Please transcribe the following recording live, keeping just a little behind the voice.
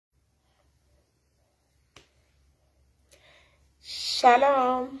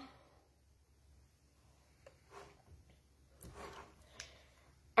Shalom.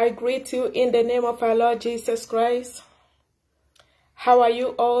 I greet you in the name of our Lord Jesus Christ. How are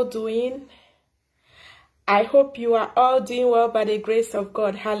you all doing? I hope you are all doing well by the grace of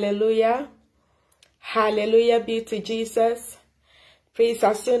God. Hallelujah. Hallelujah be to Jesus. Please,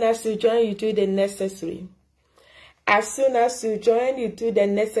 as soon as you join, you do the necessary. As soon as you join, you do the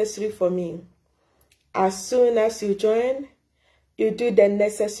necessary for me. As soon as you join, you do the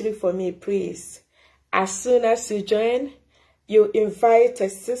necessary for me, please. As soon as you join, you invite a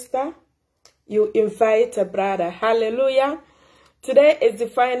sister, you invite a brother. Hallelujah. Today is the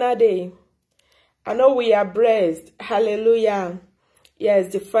final day. I know we are blessed. Hallelujah.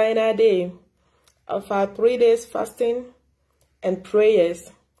 Yes, the final day of our 3 days fasting and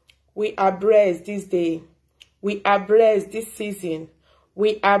prayers. We are blessed this day. We are blessed this season.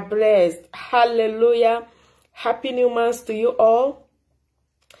 We are blessed. Hallelujah. Happy New Month to you all.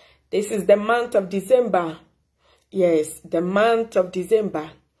 This is the month of December. Yes, the month of December.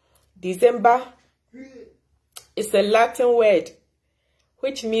 December is a Latin word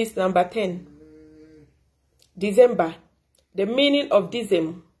which means number 10. December. The meaning of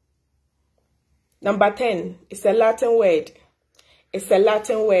Decem. Number 10 is a Latin word. It's a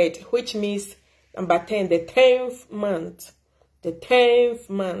Latin word which means number 10, the 10th month. The 10th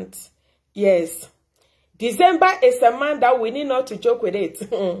month. Yes. December is a month that we need not to joke with it.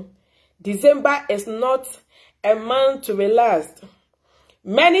 December is not a month to relax.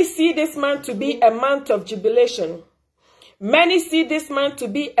 Many see this month to be a month of jubilation. Many see this month to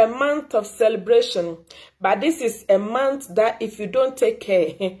be a month of celebration. But this is a month that if you don't take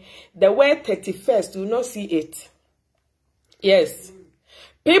care, the word 31st, you will not see it. Yes.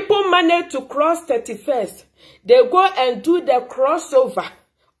 People manage to cross 31st. They go and do the crossover.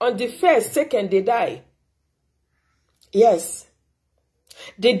 On the 1st, 2nd, they die. Yes.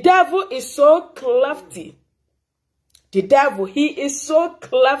 The devil is so crafty. The devil, he is so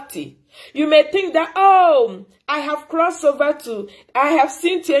crafty. You may think that, oh, I have crossed over to, I have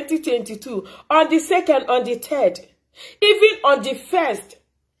seen 2022. On the 2nd, on the 3rd. Even on the 1st.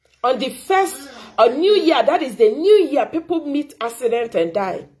 On the 1st of New Year, that is the New Year, people meet accident and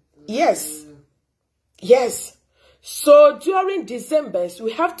die. Yes. Yes. So during December,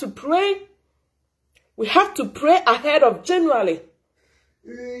 we have to pray. We have to pray ahead of January.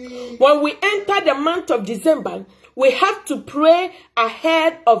 When we enter the month of December, we have to pray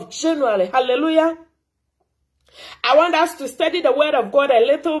ahead of January. Hallelujah. I want us to study the word of God a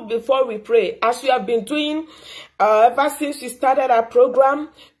little before we pray. As we have been doing ever since we started our program,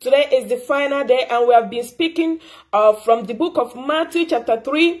 today is the final day and we have been speaking from the book of Matthew chapter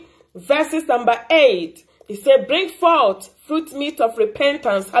 3, verses number 8. He said, bring forth fruit meat of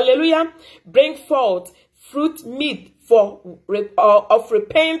repentance. Hallelujah. Bring forth fruit meat of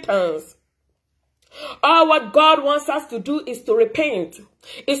repentance. All what God wants us to do is to repent.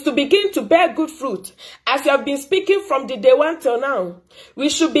 Is to begin to bear good fruit. As you have been speaking from the day 1 till now, we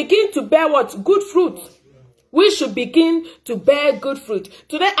should begin to bear what? Good fruit. We should begin to bear good fruit.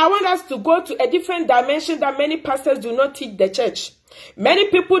 Today, I want us to go to a different dimension that many pastors do not teach the church. Many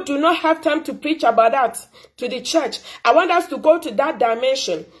people do not have time to preach about that to the church. I want us to go to that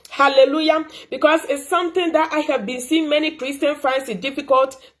dimension. Hallelujah. Because it's something that I have been seeing many Christians find it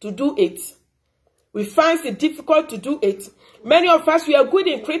difficult to do it. We find it difficult to do it. Many of us, we are good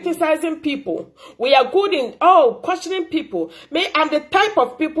in criticizing people. We are good in, questioning people. I'm the type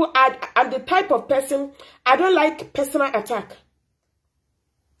of people, I'm the type of person, I don't like personal attack.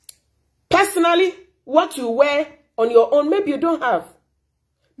 Personally, what you wear on your own, maybe you don't have.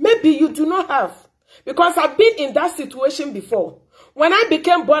 Maybe you do not have. Because I've been in that situation before. When I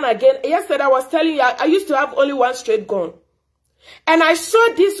became born again, yesterday I was telling you, I used to have only one straight gun. And I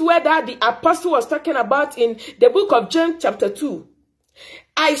saw this word that the apostle was talking about in the book of John chapter 2.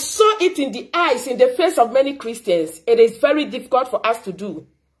 I saw it in the eyes, in the face of many Christians. It is very difficult for us to do.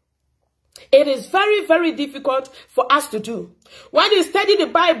 It is very, very difficult for us to do. When you study the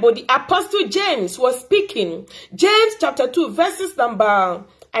Bible, the apostle James was speaking. James chapter 2, verses number,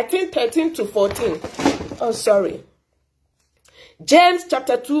 I think 13 to 14. Oh, sorry. James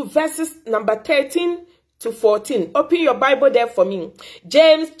chapter 2, verses number 13 to 14. Open your Bible there for me.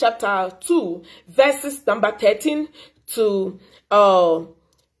 James chapter 2, verses number 13 to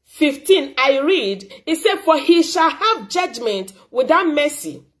 15. I read, it said, for he shall have judgment without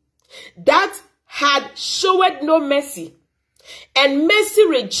mercy, that had showed no mercy, and mercy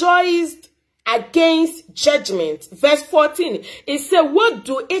rejoiced against judgment. Verse 14, it said, what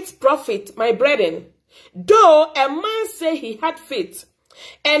do it profit, my brethren, though a man say he had faith,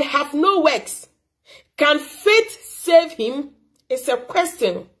 and have no works? Can faith save him? It's a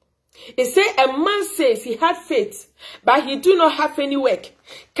question. It says, a man says he had faith, but he do not have any work.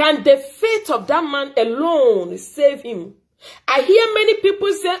 Can the faith of that man alone save him? I hear many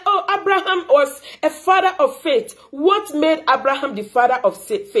people say, oh, Abraham was a father of faith. What made Abraham the father of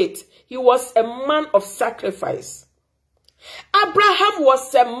faith? He was a man of sacrifice. Abraham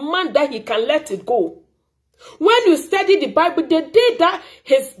was a man that he can let it go. When you study the Bible, the day that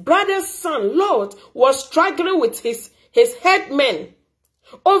his brother's son, Lot, was struggling with his headmen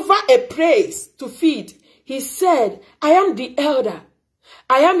over a place to feed, he said, I am the elder.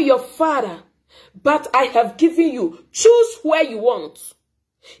 I am your father, but I have given you. Choose where you want.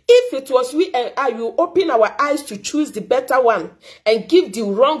 If it was we and I, will open our eyes to choose the better one and give the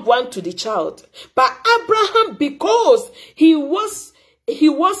wrong one to the child. But Abraham, because he was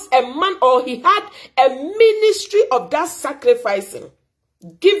a man, or he had a ministry of that sacrificing,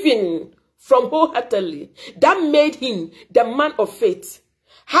 giving from wholeheartedly, that made him the man of faith.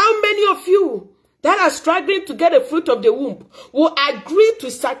 How many of you that are struggling to get a fruit of the womb will agree to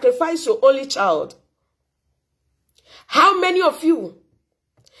sacrifice your only child? How many of you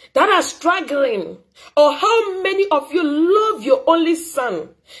that are struggling, or how many of you love your only son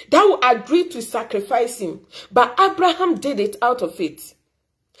that will agree to sacrifice him? But Abraham did it out of faith.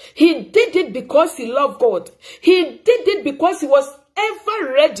 He did it because he loved God. He did it because he was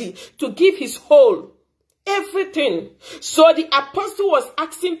ever ready to give his whole, everything. So the apostle was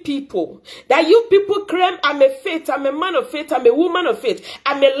asking people that you people claim, I'm a faith, I'm a man of faith, I'm a woman of faith,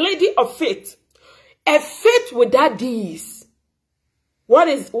 I'm a lady of faith. A faith without these. What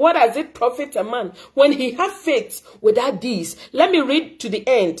does it profit a man when he has faith without these? Let me read to the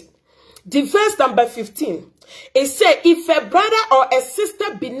end. The verse number 15. It said, if a brother or a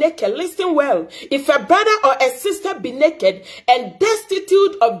sister be naked, listen well. If a brother or a sister be naked and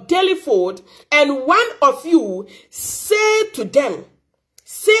destitute of daily food, and one of you say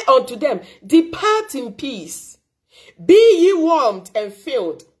unto them, depart in peace, be ye warmed and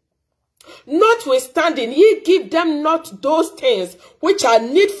filled. Notwithstanding, ye give them not those things which are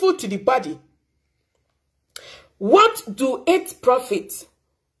needful to the body. What do it profit?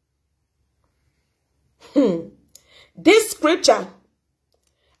 This scripture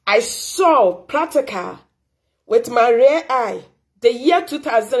I saw practical with my rare eye the year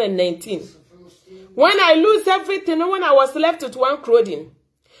 2019. When I lose everything, when I was left with one clothing.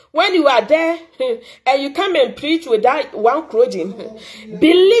 When you are there and you come and preach with that one clothing,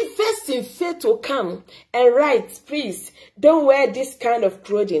 believers in faith will come and write, please, don't wear this kind of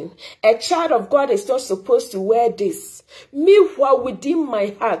clothing. A child of God is not supposed to wear this. Meanwhile, within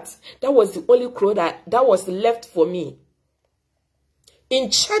my heart, that was the only clothing that was left for me.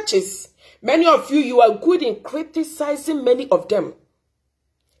 In churches, many of you are good in criticizing many of them.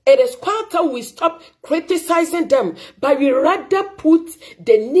 It is quite time we stop criticizing them, but we rather put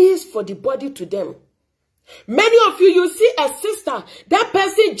the needs for the body to them. Many of you see a sister, that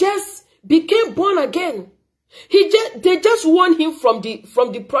person just became born again. They just won him from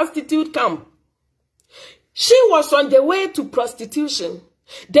the prostitute camp. She was on the way to prostitution.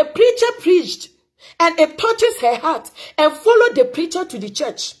 The preacher preached, and it touches her heart, and followed the preacher to the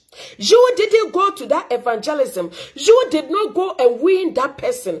church. You didn't go to that evangelism. You did not go and win that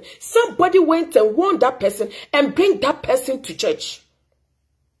person. Somebody went and won that person and bring that person to church.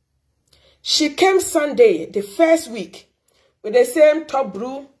 She came Sunday, the first week, with the same top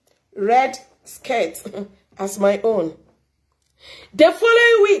blue, red skirt as my own. The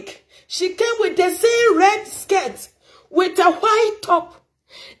following week, she came with the same red skirt with a white top.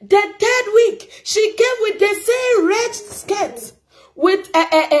 The third week, she came with the same red skirt with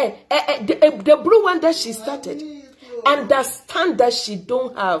the blue one that she started. Understand that she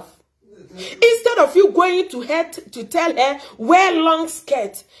don't have. Instead of you going to her to tell her, wear long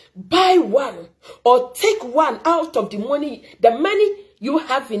skirt, buy one or take one out of the money you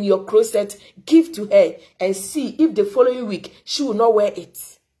have in your closet, give to her and see if the following week she will not wear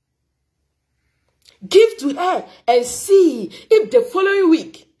it. Give to her and see if the following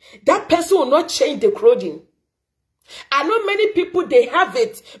week that person will not change the clothing. I know many people, they have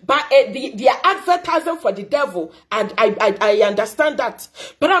it, but they are advertising for the devil, and I understand that.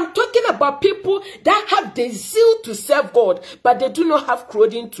 But I'm talking about people that have the zeal to serve God, but they do not have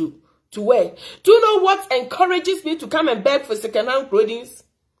clothing to wear. Do you know what encourages me to come and beg for second-hand clothing?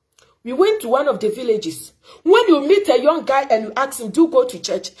 We went to one of the villages. When you meet a young guy and you ask him, do go to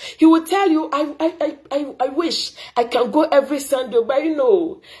church, he will tell you, I wish I can go every Sunday, but you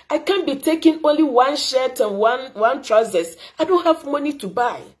know, I can't be taking only one shirt and one trousers. I don't have money to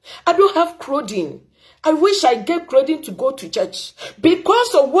buy. I don't have clothing. I wish I get clothing to go to church.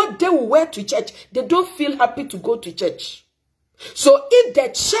 Because of what they will wear to church, they don't feel happy to go to church. So if the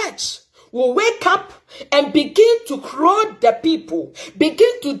church will wake up and begin to clothe the people,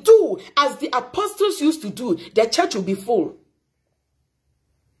 begin to do as the apostles used to do, the church will be full.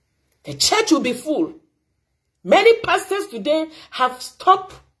 The church will be full. Many pastors today have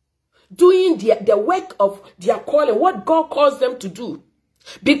stopped doing the work of their calling, what God calls them to do,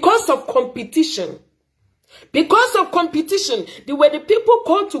 because of competition. Because of competition, they were the people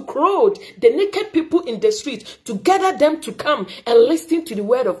called to clothe the naked people in the street, to gather them to come and listen to the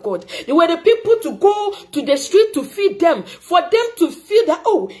word of God. They were the people to go to the street to feed them, for them to feel that,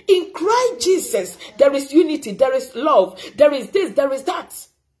 oh, in Christ Jesus, there is unity, there is love, there is this, there is that.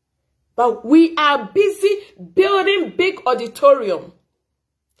 But we are busy building big auditorium.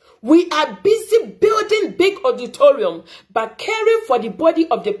 We are busy building big auditorium, but caring for the body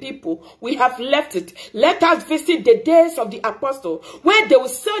of the people, we have left it. Let us visit the days of the apostle, where they will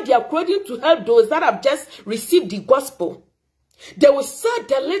sell their clothing to help those that have just received the gospel. They will sell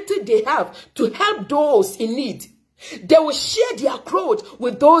the little they have to help those in need. They will share their clothes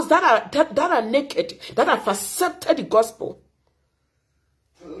with those that are naked, that have accepted the gospel.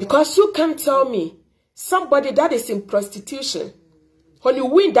 Because you can't tell me somebody that is in prostitution, when you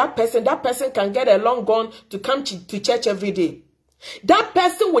win that person can get a long gun to come to church every day. That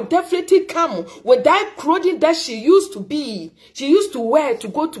person will definitely come with that clothing that she used to wear to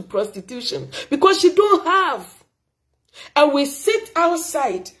go to prostitution, because she don't have. And we sit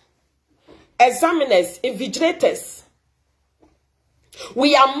outside, examiners, invigilators.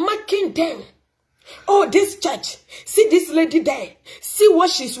 We are marking them. Oh, this church, see this lady there, see what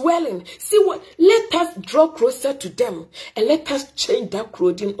she's wearing, see what, let us draw closer to them and let us change that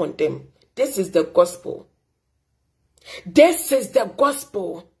clothing on them. This is the gospel. This is the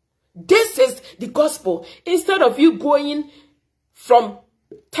gospel. This is the gospel. Instead of you going from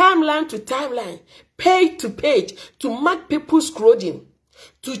timeline to timeline, page to page, to mark people's clothing,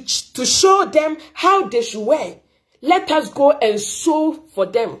 to show them how they should wear, let us go and sew for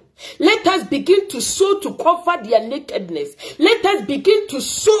them. Let us begin to sew to cover their nakedness. Let us begin to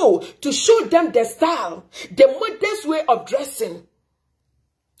sew to show them the style, the modest way of dressing.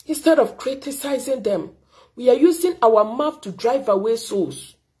 Instead of criticizing them, we are using our mouth to drive away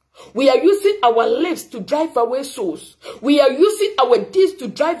souls. We are using our lips to drive away souls. We are using our deeds to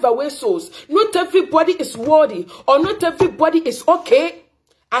drive away souls. Not everybody is worthy, or not everybody is okay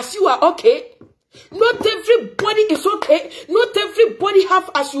as you are okay. Not everybody is okay. Not everybody have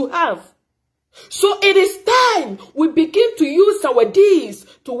as you have. So it is time we begin to use our deeds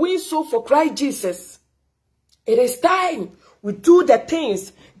to win soul for Christ Jesus. It is time we do the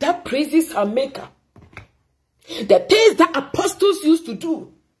things that praises our Maker. The things that apostles used to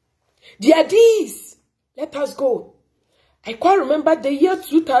do. They are these. Let us go. I quite remember the year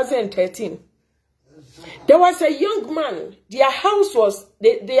 2013. There was a young man. Their house was,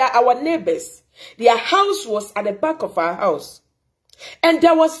 they are our neighbors. Their house was at the back of our house. And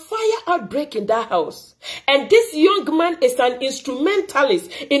there was fire outbreak in that house. And this young man is an instrumentalist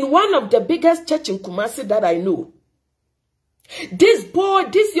in one of the biggest churches in Kumasi that I know.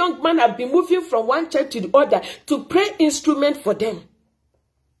 This young man have been moving from one church to the other to play instrument for them.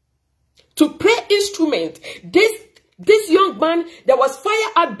 To play instrument. This young man, there was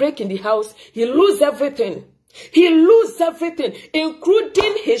fire outbreak in the house. He lose everything. He lose everything,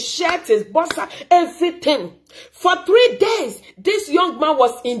 including his shirt, his boxer, everything. For 3 days, this young man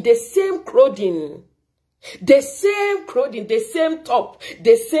was in the same clothing. The same clothing, the same top,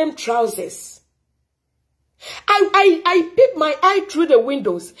 the same trousers. I peeped my eye through the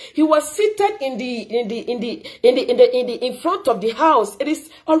windows. He was seated in front of the house. It is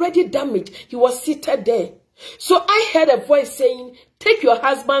already damaged. He was seated there. So I heard a voice saying, "Take your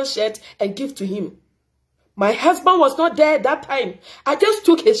husband's shirt and give to him." My husband was not there at that time. I just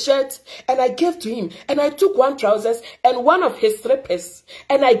took his shirt and I gave to him. And I took one trousers and one of his slippers.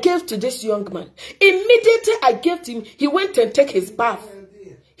 And I gave to this young man. Immediately I gave to him. He went and took his bath.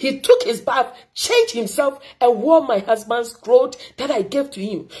 He took his bath, changed himself, and wore my husband's clothes that I gave to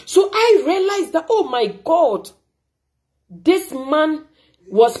him. So I realized that, oh my God, this man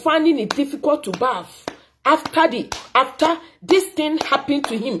was finding it difficult to bath after this thing happened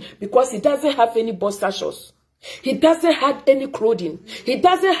to him, because he doesn't have any boxer shorts. He doesn't have any clothing. He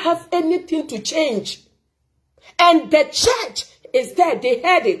doesn't have anything to change. And the church is there. They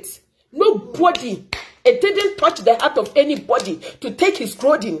heard it. Nobody. It didn't touch the heart of anybody to take his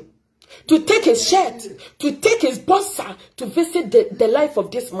clothing, to take his shirt, to take his boxer, to visit the life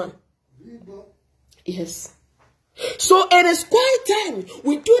of this man. Yes. So it is quite time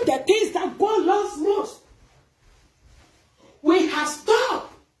we do the things that God loves most. We have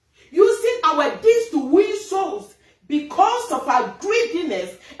stopped using our deeds to win souls because of our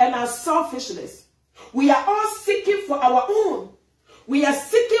our selfishness. We are all seeking for our own. We are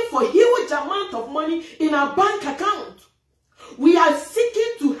seeking for huge amount of money in our bank account. We are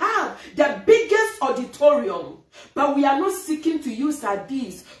seeking to have the biggest auditorium, but we are not seeking to use our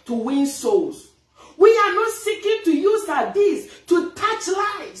deeds to win souls. We are not seeking to use our deeds to touch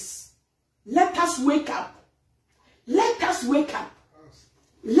lives. Let us wake up. Let us wake up.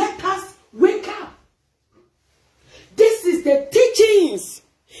 Let us wake up. This is the teachings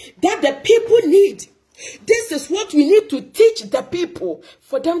that the people need. This is what we need to teach the people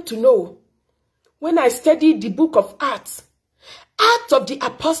for them to know. When I studied the book of Acts of the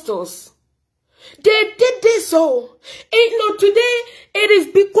Apostles, they did this so. Today it is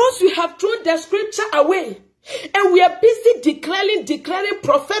because we have thrown the scripture away. And we are busy declaring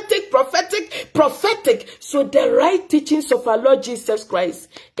prophetic. So the right teachings of our Lord Jesus Christ,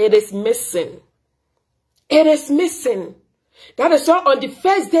 it is missing. It is missing. That is why on the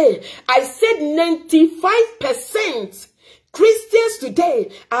first day, I said 95% Christians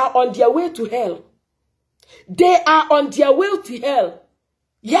today are on their way to hell. They are on their way to hell.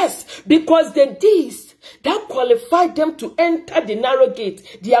 Yes, because the deeds that qualify them to enter the narrow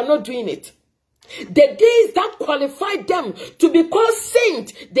gate, they are not doing it. The deeds that qualify them to be called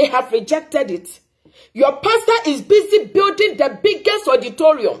saint, they have rejected it. Your pastor is busy building the biggest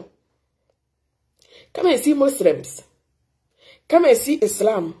auditorium. Come and see Muslims. Come and see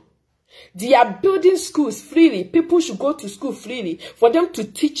Islam. They are building schools freely. People should go to school freely for them to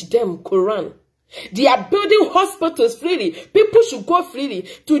teach them Quran. They are building hospitals freely. People should go freely.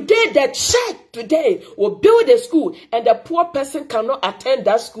 Today, the church today will build a school and the poor person cannot attend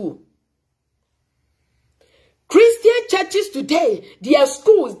that school. Christian churches today, their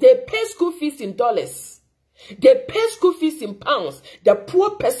schools, they pay school fees in dollars. They pay school fees in pounds. The poor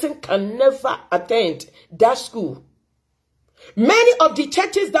person can never attend that school. Many of the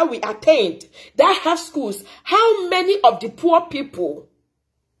churches that we attend, that have schools, how many of the poor people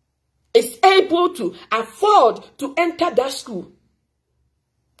is able to afford to enter that school?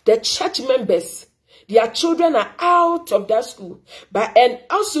 The church members, their children are out of that school. And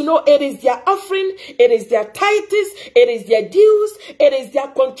also know it is their offering, it is their tithes, it is their dues, it is their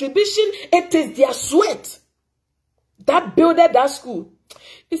contribution, it is their sweat that builded that school.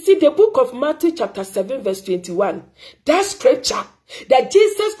 You see, the book of Matthew chapter 7 verse 21, that scripture that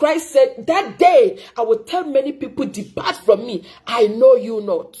Jesus Christ said, that day I will tell many people, depart from me, I know you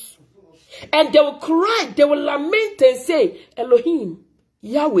not. And they will cry, they will lament and say, Elohim,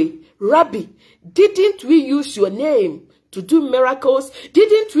 Yahweh, Rabbi, didn't we use your name to do miracles?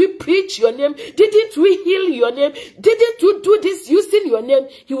 Didn't we preach your name? Didn't we heal your name? Didn't you do this using your name?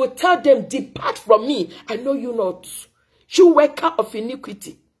 He will tell them, depart from me, I know you not. You worker of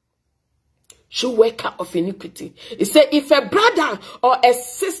iniquity. You worker of iniquity. He said, if a brother or a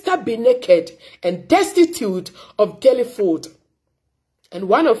sister be naked and destitute of daily food, and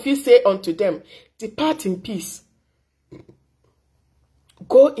one of you say unto them, depart in peace.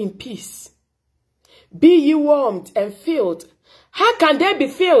 Go in peace. Be ye warmed and filled. How can they be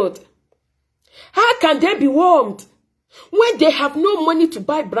filled? How can they be warmed when they have no money to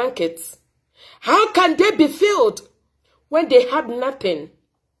buy blankets? How can they be filled when they have nothing?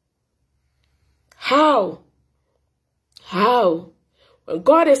 How? How? When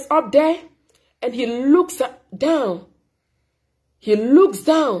God is up there and he looks down, he looks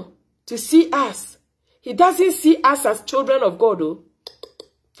down to see us. He doesn't see us as children of God. Oh.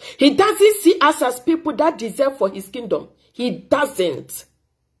 He doesn't see us as people that deserve for his kingdom. He doesn't.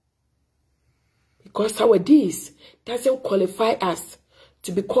 Because our deeds doesn't qualify us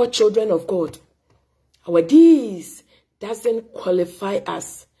to be called children of God. Our deeds doesn't qualify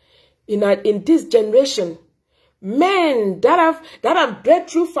us. In this generation, men that have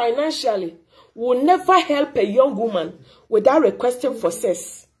breakthrough financially will never help a young woman without requesting for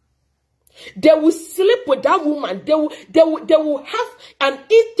sex. They will sleep with that woman. They will have an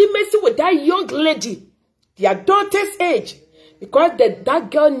intimacy with that young lady, their daughter's age, because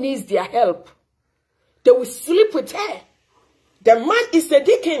that girl needs their help. They will sleep with her. The man is a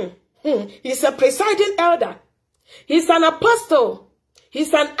deacon. He's a presiding elder. He's an apostle.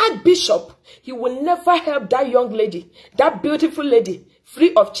 He's an archbishop. He will never help that young lady, that beautiful lady,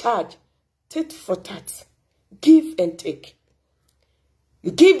 free of charge. Tit for tat. Give and take.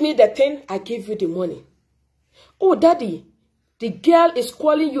 You give me the thing, I give you the money. Oh, daddy, the girl is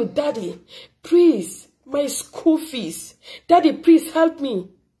calling you, daddy. Please, my school fees. Daddy, please help me.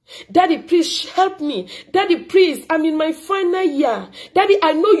 Daddy, please help me. Daddy, please, I'm in my final year. Daddy,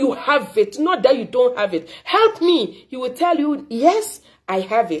 I know you have it, not that you don't have it. Help me. He will tell you, yes, I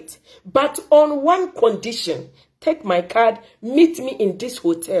have it. But on one condition, take my card, meet me in this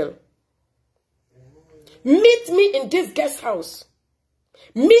hotel. Meet me in this guest house.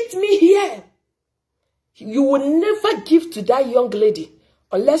 Meet me here. You will never give to that young lady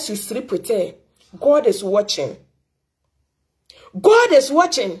unless you sleep with her. God is watching. God is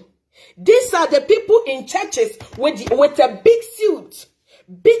watching. These are the people in churches with a big suit.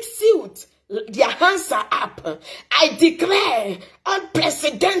 Big suit. Their hands are up. I declare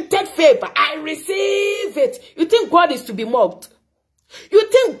unprecedented favor. I receive it. You think God is to be mocked? You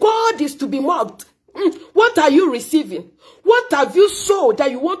think God is to be mocked? What are you receiving? What have you sowed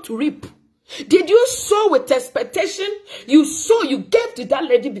that you want to reap? Did you sow with expectation? You sow, you gave to that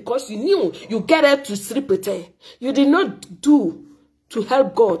lady because you knew you get her to sleep with her. You did not do to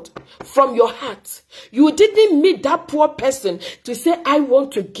help God from your heart. You didn't meet that poor person to say, I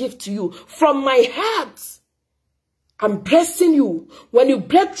want to give to you. From my heart, I'm blessing you. When you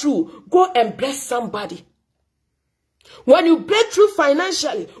break through, go and bless somebody. When you break through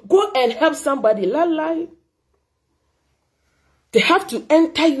financially, go and help somebody. Lie. They have to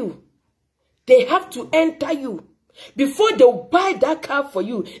enter you. They have to enter you. Before they'll buy that car for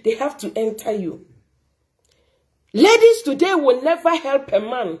you, they have to enter you. Ladies today will never help a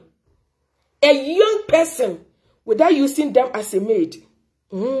man, a young person, without using them as a maid.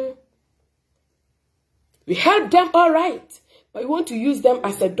 We help them, all right, but you want to use them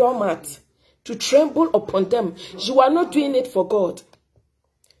as a doormat to tremble upon them. You are not doing it for God.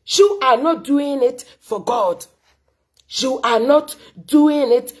 You are not doing it for God. You are not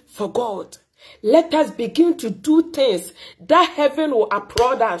doing it for God. Let us begin to do things that heaven will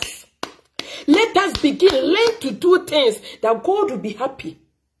applaud us. Let us learn to do things that God will be happy.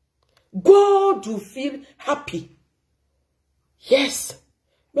 God will feel happy. Yes,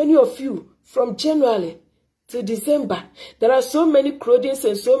 many of you, from January to December, there are so many clothing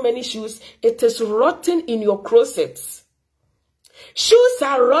and so many shoes. It is rotten in your closets. Shoes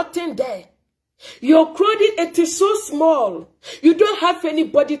are rotten there. Your clothing, it is so small. You don't have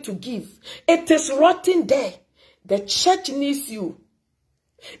anybody to give. It is rotten there. The church needs you.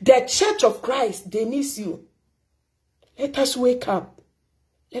 The church of Christ, they need you. Let us wake up.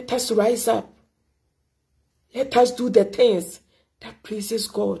 Let us rise up. Let us do the things that pleases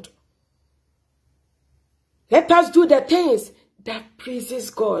God. Let us do the things that pleases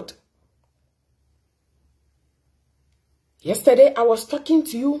God. Yesterday, I was talking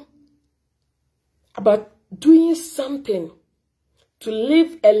to you about doing something to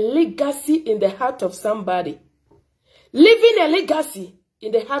leave a legacy in the heart of somebody. Leaving a legacy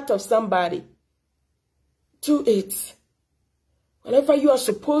in the heart of somebody. Do it. Whenever you are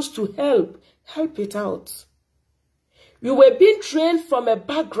supposed to help, help it out. We were being trained from a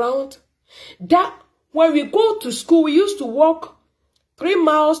background that when we go to school, we used to walk 3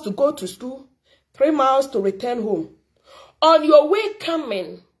 miles to go to school, 3 miles to return home. On your way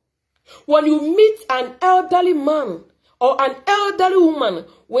coming, when you meet an elderly man or an elderly woman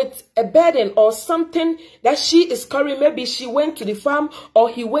with a burden or something that she is carrying, maybe she went to the farm or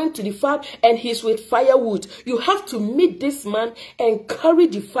he went to the farm and he's with firewood. You have to meet this man and carry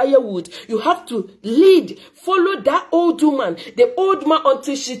the firewood. You have to lead, follow that old woman, the old man,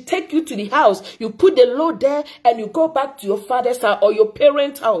 until she take you to the house. You put the load there and you go back to your father's house or your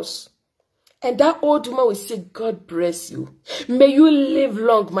parents' house. And that old woman will say, God bless you. May you live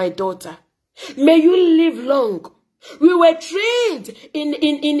long, my daughter. May you live long. We were trained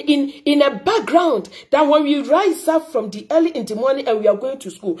in a background that when we rise up from the early in the morning and we are going to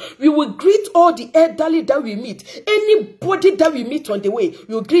school, we will greet all the elderly that we meet. Anybody that we meet on the way,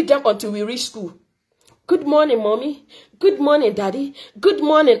 we will greet them until we reach school. Good morning, mommy. Good morning, daddy. Good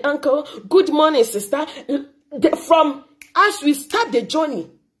morning, uncle. Good morning, sister. From as we start the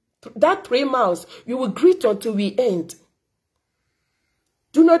journey, that 3 miles, we will greet until we end.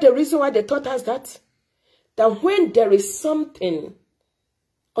 Do you know the reason why they taught us that? That when there is something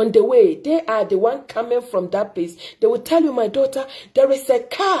on the way, they are the one coming from that place. They will tell you, my daughter, there is a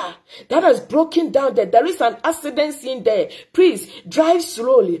car that has broken down there. There is an accident scene there. Please drive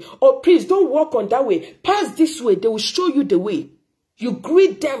slowly. Or please don't walk on that way. Pass this way. They will show you the way. You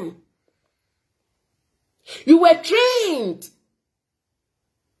greet them. You were trained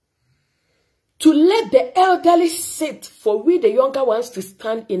to let the elderly sit for we, the younger ones, to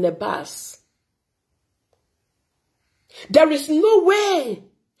stand in a bus. There is no way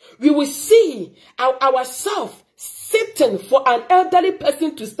we will see ourselves sitting for an elderly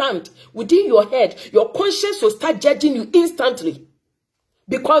person to stand within your head. Your conscience will start judging you instantly.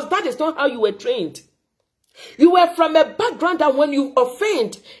 Because that is not how you were trained. You were from a background that when you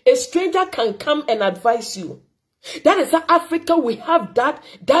offend, a stranger can come and advise you. That is how Africa, we have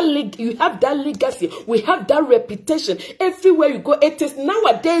you have that legacy, we have that reputation. Everywhere you go, it is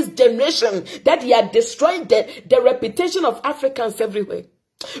nowadays generation that they are destroying the reputation of Africans everywhere.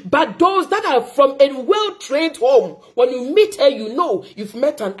 But those that are from a well-trained home, when you meet her, you know you've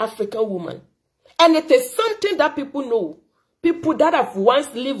met an African woman. And it is something that people know. People that have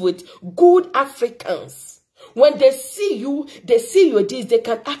once lived with good Africans. When they see you, they see your deeds, they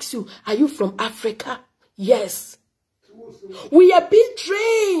can ask you, are you from Africa? Yes. We are being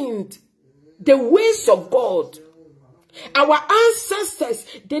trained the ways of God. Our ancestors,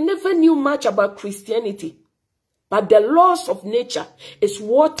 they never knew much about Christianity. But the laws of nature is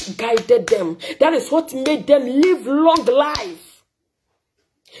what guided them. That is what made them live long life.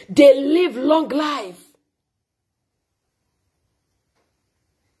 They live long life.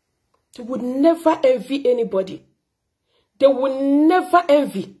 They would never envy anybody. They would never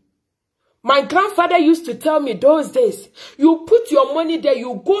envy. My grandfather used to tell me those days, you put your money there,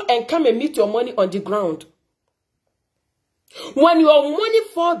 you go and come and meet your money on the ground. When your money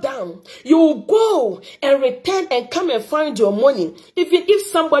fall down, you go and return and come and find your money. Even if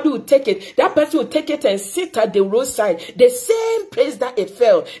somebody will take it, that person will take it and sit at the roadside. The same place that it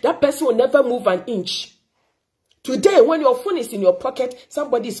fell, that person will never move an inch. Today, when your phone is in your pocket,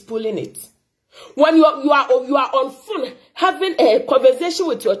 somebody is pulling it. When you are on phone having a conversation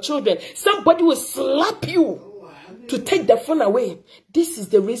with your children, somebody will slap you to take the phone away. This is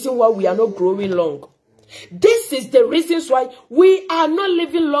the reason why we are not growing long. This is the reasons why we are not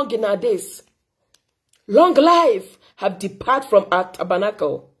living long in our days. Long life have departed from our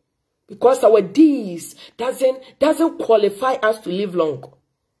tabernacle because our deeds doesn't qualify us to live long.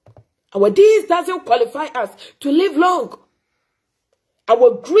 Our deeds doesn't qualify us to live long.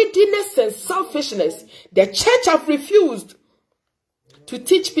 Our greediness and selfishness, the church have refused to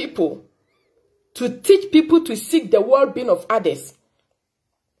teach people to seek the well-being of others.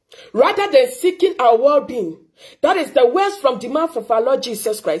 Rather than seeking our well-being, that is the words from the mouth of our Lord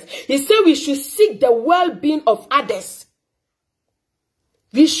Jesus Christ. He said we should seek the well-being of others.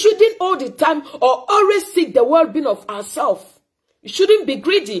 We shouldn't all the time or always seek the well-being of ourselves. We shouldn't be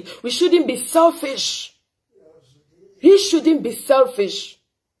greedy. We shouldn't be selfish. We shouldn't be selfish.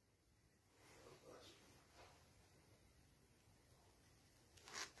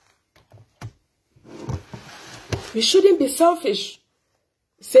 We shouldn't be selfish.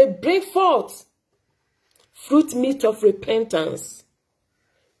 Say, bring forth fruit meat of repentance.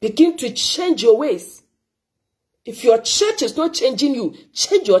 Begin to change your ways. If your church is not changing you,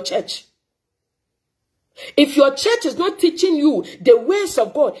 change your church. If your church is not teaching you the ways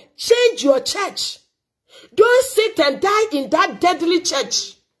of God, change your church. Don't sit and die in that deadly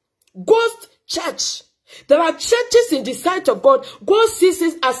church. Ghost church. There are churches in the sight of God. God sees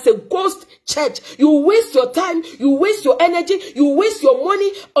it as a ghost church. You waste your time, you waste your energy, you waste your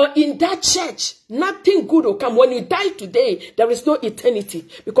money in that church. Nothing good will come. When you die today, there is no eternity.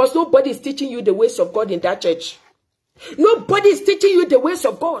 Because nobody is teaching you the ways of God in that church. Nobody is teaching you the ways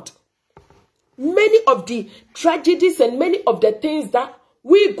of God. Many of the tragedies and many of the things that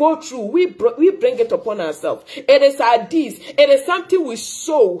we go through, we bring it upon ourselves. It is our deeds. It is something we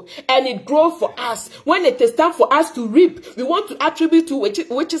sow and it grows for us. When it is time for us to reap, we want to attribute to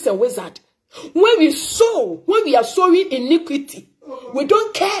witches and wizards. When we sow, when we are sowing iniquity, we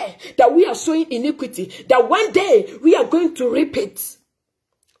don't care that we are sowing iniquity, that one day we are going to reap it.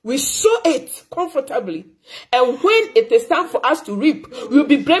 We sow it comfortably. And when it is time for us to reap, we'll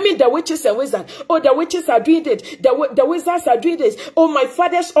be blaming the witches and wizards. Oh, the witches are doing it. The wizards are doing this. Oh, my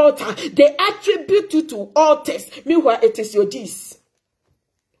father's altar. They attribute you to altars. Meanwhile, it is your deeds.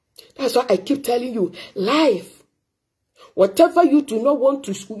 That's why I keep telling you, life. Whatever you do not want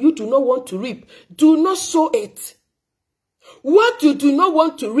to reap, do not sow it. What you do not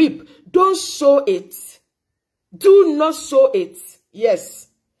want to reap, don't sow it. Do not sow it. Yes.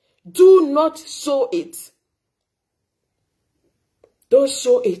 Do not sow it. Don't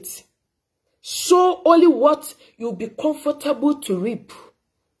sow it. Sow only what you'll be comfortable to reap.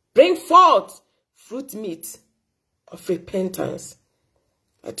 Bring forth fruit meat of repentance.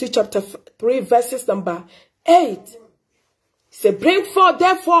 Matthew chapter 3 verses number 8. Say, bring forth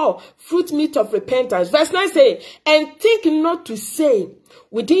therefore fruit meat of repentance. Verse 9 say, and think not to say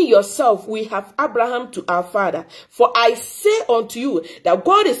within yourself, we have Abraham to our father. For I say unto you that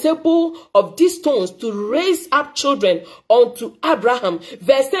God is able of these stones to raise up children unto Abraham.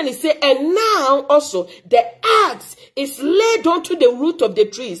 Verse 10 he say, and now also the axe is laid unto the root of the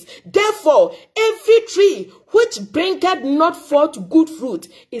trees. Therefore every tree which bringeth not forth good fruit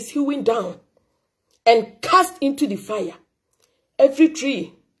is hewn down and cast into the fire. Every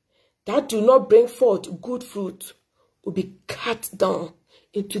tree that do not bring forth good fruit will be cut down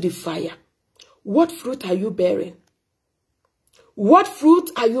into the fire. What fruit are you bearing? What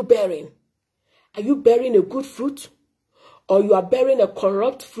fruit are you bearing? Are you bearing a good fruit? Or you are bearing a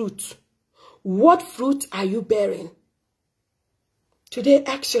corrupt fruit? What fruit are you bearing? Today,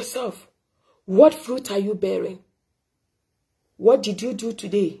 ask yourself, what fruit are you bearing? What did you do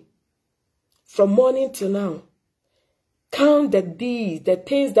today? From morning till now. Count the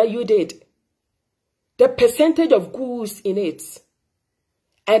things that you did. The percentage of goods in it.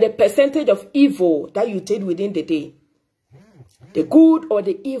 And the percentage of evil that you did within the day. The good or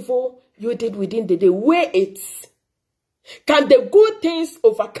the evil you did within the day. Weigh it. Can the good things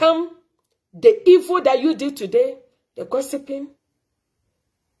overcome the evil that you did today? The gossiping,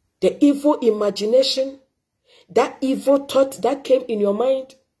 the evil imagination, that evil thought that came in your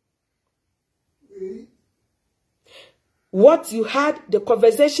mind. What you had, the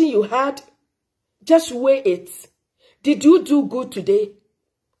conversation you had, just weigh it. Did you do good today?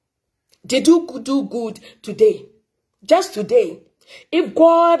 Did you do good today? Just today. If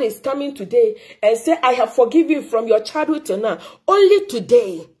God is coming today and say, I have forgiven you from your childhood to now, only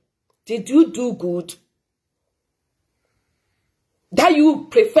today, did you do good? That you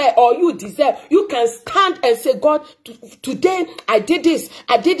prefer or you deserve, you can stand and say, God, today I did this,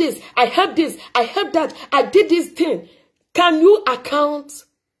 I did this, I helped this, I helped that, I did this thing. Can you account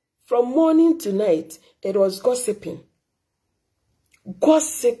from morning to night? It was gossiping.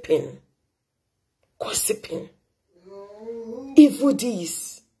 Gossiping. Gossiping. Evil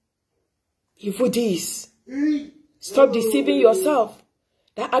deeds. Evil deeds. Stop deceiving yourself.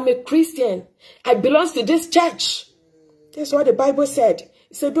 That I'm a Christian. I belong to this church. That's what the Bible said.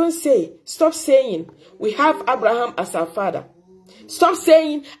 It said, don't say. Stop saying, we have Abraham as our father. Stop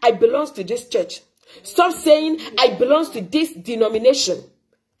saying, I belong to this church. Stop saying, I belong to this denomination.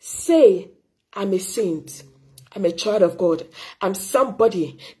 Say, I'm a saint. I'm a child of God. I'm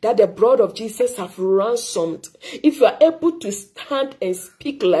somebody that the blood of Jesus have ransomed. If you are able to stand and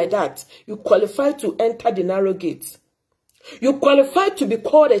speak like that, you qualify to enter the narrow gates. You qualify to be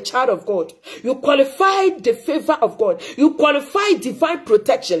called a child of God. You qualify the favor of God. You qualify divine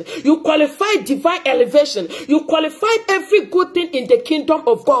protection. You qualify divine elevation. You qualify every good thing in the kingdom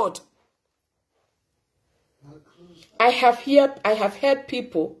of God. I have heard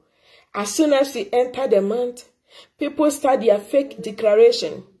people, as soon as we enter the month, people start their fake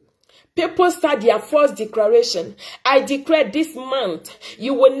declaration. People start their false declaration. I declare this month,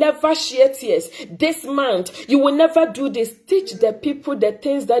 you will never shed tears. This month, you will never do this. Teach the people the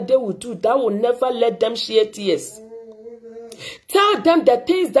things that they will do that will never let them shed tears. Tell them the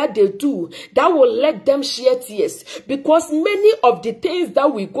things that they do that will let them shed tears. Because many of the things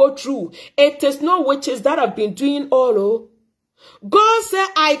that we go through, it is not witches that have been doing all. God said,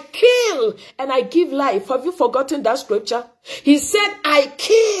 I kill and I give life. Have you forgotten that scripture? He said, I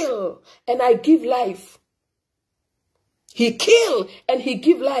kill and I give life. He kill and he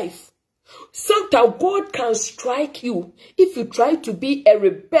give life. Sometimes God can strike you if you try to be a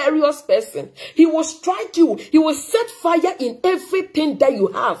rebellious person. He will strike you. He will set fire in everything that you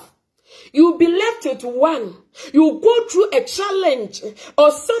have. You will be left with one. You will go through a challenge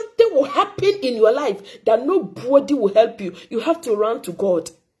or something will happen in your life that nobody will help you. You have to run to God.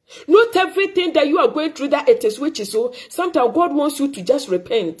 Not everything that you are going through that it is which is so. Sometimes God wants you to just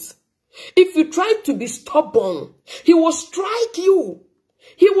repent. If you try to be stubborn, he will strike you.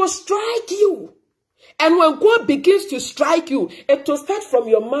 He will strike you. And when God begins to strike you, it will start from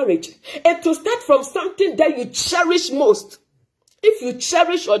your marriage. It will start from something that you cherish most. If you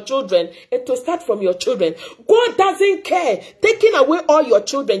cherish your children, it will start from your children. God doesn't care taking away all your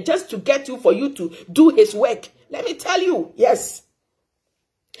children just to get you for you to do his work. Let me tell you, yes.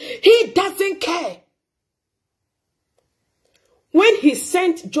 He doesn't care. When he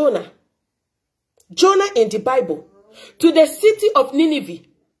sent Jonah in the Bible, to the city of Nineveh,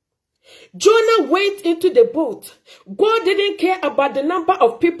 Jonah went into the boat. God didn't care about the number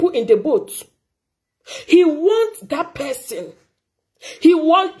of people in the boat. He wants that person. He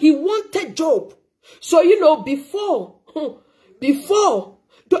wanted Job. So, you know, before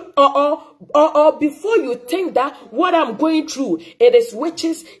you think that what I'm going through, it is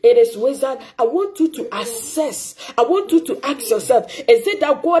witches, it is wizard, I want you to assess. I want you to ask yourself, is it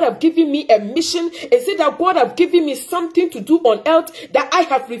that God have given me a mission? Is it that God have given me something to do on earth that I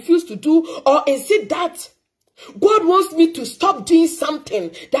have refused to do? Or is it that God wants me to stop doing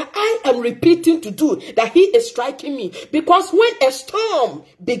something that I am repeating to do, that he is striking me? Because when a storm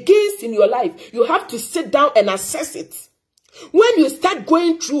begins in your life, you have to sit down and assess it. When you start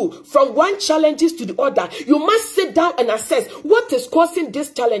going through from one challenges to the other, you must sit down and assess what is causing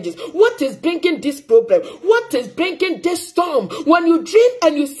these challenges, what is bringing this problem, what is bringing this storm. When you dream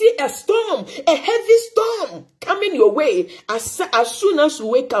and you see a storm, a heavy storm coming your way, as soon as you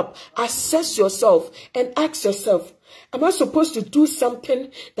wake up, assess yourself and ask yourself, am I supposed to do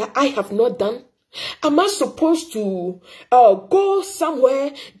something that I have not done? Am I supposed to go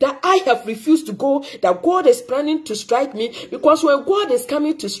somewhere that I have refused to go, that God is planning to strike me? Because when God is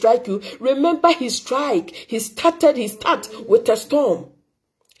coming to strike you, remember his strike. He start with a storm.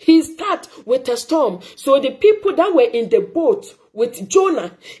 He start with a storm. So the people that were in the boat with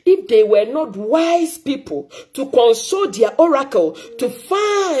Jonah, if they were not wise people to consult their oracle, to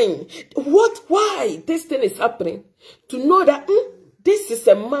find why this thing is happening, to know that this is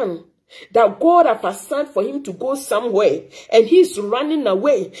a man that God have assigned for him to go somewhere, and he's running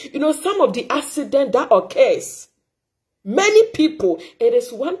away. You know, some of the accident that occurs, many people, it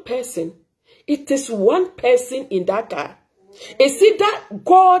is one person. It is one person in that car. It's either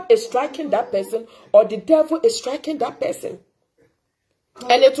God is striking that person or the devil is striking that person.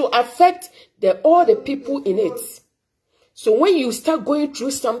 And it will affect all the people in it. So when you start going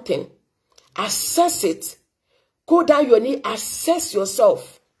through something, assess it. Go down your knee, assess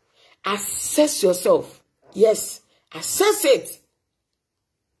yourself. Assess yourself. Yes, assess it.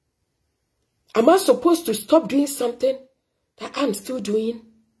 Am I supposed to stop doing something that I'm still doing?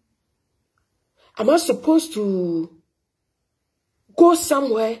 Am I supposed to go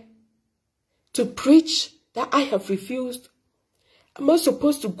somewhere to preach that I have refused? Am I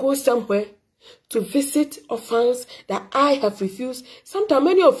supposed to go somewhere to visit orphans that I have refused? Sometimes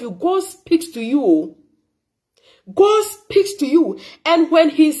many of you, God speaks to you. God speaks to you, and when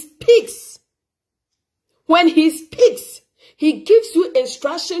he speaks, he gives you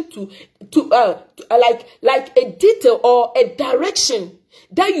instruction to like a detail or a direction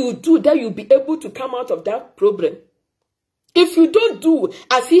that you do, that you'll be able to come out of that problem. If you don't do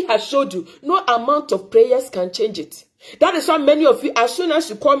as he has showed you, no amount of prayers can change it. That is why many of you, as soon as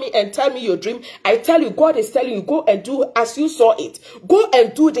you call me and tell me your dream, I tell you, God is telling you, go and do as you saw it. Go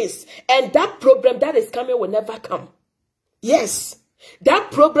and do this. And that problem that is coming will never come. Yes. That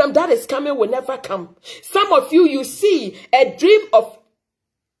problem that is coming will never come. Some of you, you see a dream of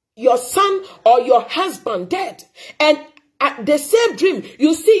your son or your husband dead. And at the same dream,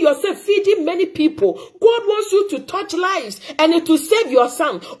 you see yourself feeding many people. God wants you to touch lives, and it will save your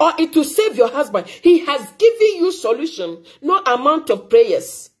son or it will save your husband. He has given you solution. No amount of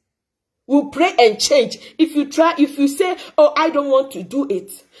prayers will pray and change. If you try, if you say, oh, I don't want to do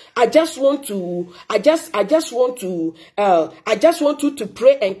it. I just want you to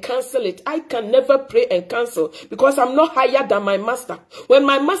pray and cancel it. I can never pray and cancel because I'm not higher than my master. When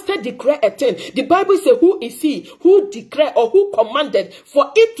my master declare a thing, the Bible says, who is he who declared or who commanded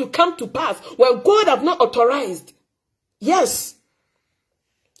for it to come to pass when God have not authorized? Yes.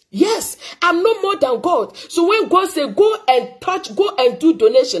 Yes, I'm no more than God. So when God says, go and touch, go and do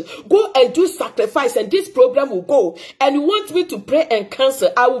donation, go and do sacrifice, and this program will go, and you want me to pray and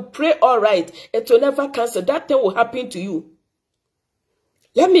cancel, I will pray all right. It will never cancel. That thing will happen to you.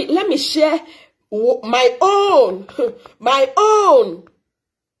 Let me share my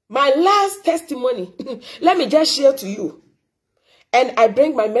last testimony. Let me just share to you. And I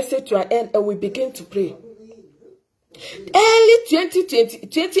bring my message to an end, and we begin to pray. Early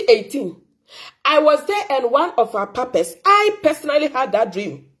 2018, I was there, and one of our papas, I personally had that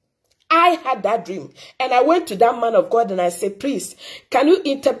dream. I had that dream. And I went to that man of God and I said, please, can you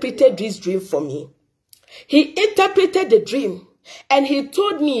interpret this dream for me? He interpreted the dream. And he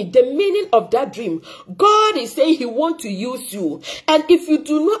told me the meaning of that dream. God is saying he wants to use you. And if you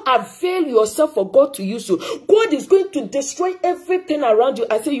do not avail yourself for God to use you, God is going to destroy everything around you.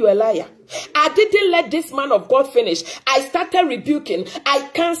 I say, you're a liar. I didn't let this man of God finish. I started rebuking. I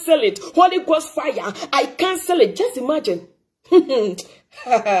cancel it. Holy Ghost fire. I cancel it. Just imagine.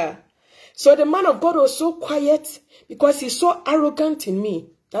 So the man of God was so quiet because he saw arrogant in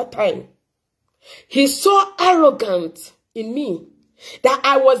me that time. He saw arrogant in me, that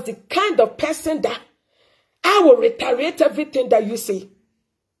I was the kind of person that I will retaliate everything that you say.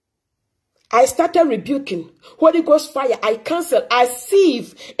 I started rebuking. Holy Ghost fire, I cancel. I see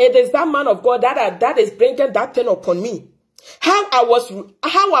if it is that man of God that is bringing that thing upon me. How I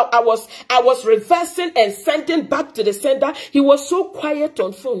was reversing and sending back to the sender. He was so quiet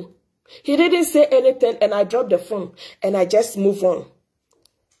on phone. He didn't say anything, and I dropped the phone and I just move on.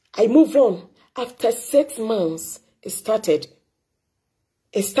 I move on. After 6 months, it started.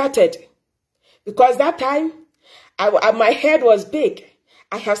 Because that time, my head was big.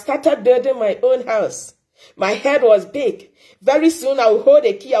 I have started building my own house. My head was big. Very soon I will hold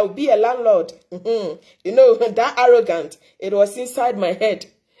a key. I will be a landlord. You know, that arrogant. It was inside my head.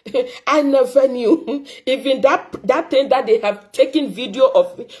 I never knew. Even that thing that they have taken video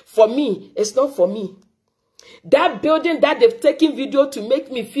of for me, it's not for me. That building that they've taken video to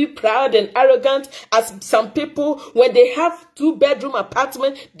make me feel proud and arrogant, as some people, when they have 2-bedroom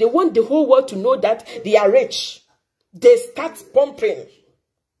apartment, they want the whole world to know that they are rich. They start pumping.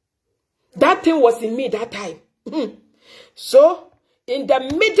 That thing was in me that time. So, in the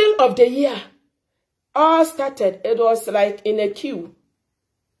middle of the year, all started. It was like in a queue.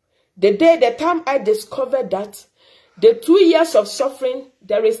 The time I discovered that, the 2 years of suffering,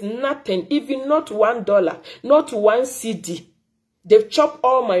 there is nothing, even not $1, not 1 CD. They've chopped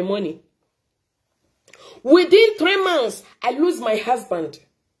all my money. Within 3 months, I lose my husband.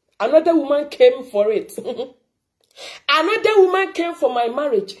 Another woman came for it. Another woman came for my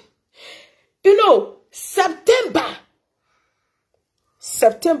marriage. You know, September,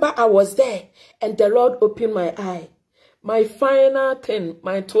 I was there, and the Lord opened my eye. My final thing,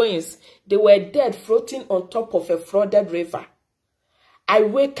 my twins, they were dead, floating on top of a flooded river. I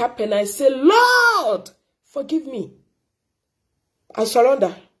wake up and I say, Lord, forgive me. I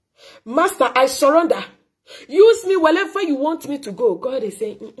surrender. Master, I surrender. Use me wherever you want me to go. God is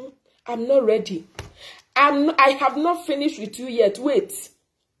saying, I'm not ready. I have not finished with you yet. Wait.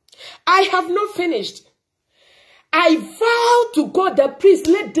 I have not finished. I vow to God that please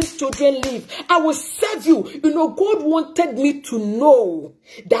let these children live. I will serve you. You know, God wanted me to know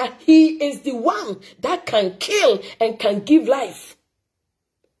that he is the one that can kill and can give life.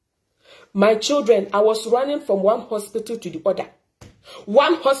 My children, I was running from one hospital to the other.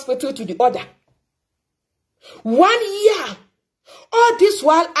 One hospital to the other. 1 year. All this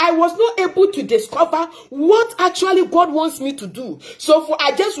while, I was not able to discover what actually God wants me to do. So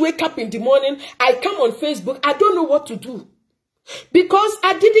I just wake up in the morning, I come on Facebook, I don't know what to do. Because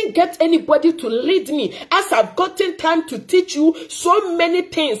I didn't get anybody to lead me. As I've gotten time to teach you so many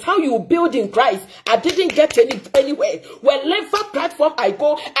things, how you build in Christ, I didn't get anywhere. Wherever platform I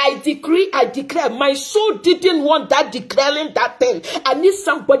go, I decree, I declare. My soul didn't want that declaring that thing. I need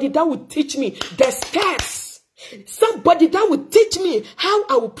somebody that would teach me the steps. Somebody that will teach me how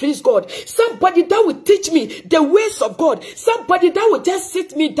I will praise God. Somebody that will teach me the ways of God. Somebody that will just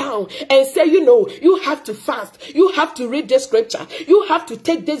sit me down and say, you know, you have to fast. You have to read this scripture. You have to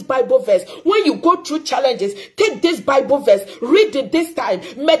take this Bible verse. When you go through challenges, take this Bible verse. Read it this time.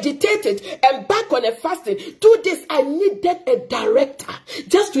 Meditate it. And back on a fasting. Do this. I needed a director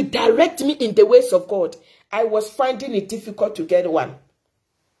just to direct me in the ways of God. I was finding it difficult to get one.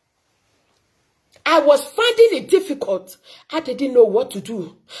 I was finding it difficult. I didn't know what to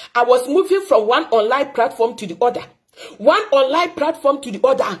do. I was moving from one online platform to the other. One online platform to the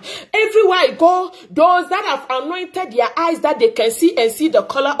other. Everywhere I go, those that have anointed their eyes that they can see and see the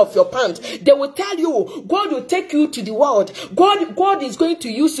color of your pants, they will tell you, God will take you to the world. God is going to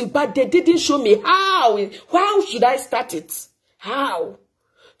use you, but they didn't show me how. How should I start it? How?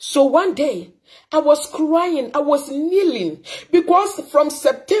 So one day, I was crying. I was kneeling because from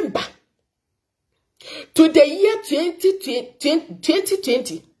September to the year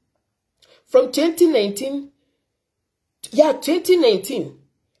 2020, from 2019,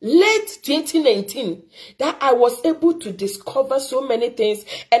 late 2019, that I was able to discover so many things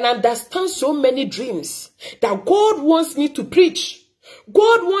and understand so many dreams that God wants me to preach.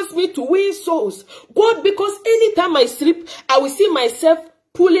 God wants me to win souls. God, because anytime I sleep, I will see myself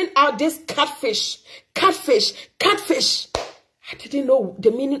pulling out this catfish. I didn't know the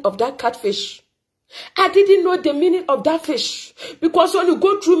meaning of that catfish. I didn't know the meaning of that fish. Because when you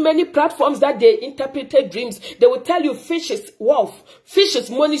go through many platforms that they interpreted dreams, they will tell you fish is wealth, fish is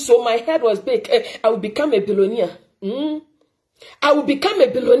money. So my head was big. I will become a billionaire. I will become a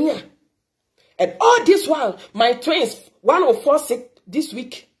billionaire. And all this while, my twins, one will fall sick this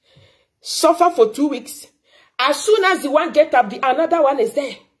week, suffer for 2 weeks. As soon as the one gets up, the another one is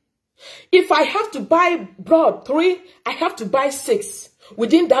there. If I have to buy blood 3, I have to buy 6.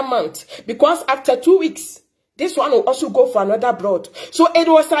 Within that month, because after 2 weeks, this one will also go for another blood. So it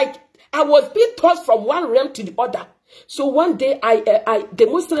was like I was being tossed from one realm to the other. So one day, the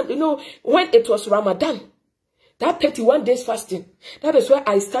Muslim, you know, when it was Ramadan, that 31 days fasting, that is why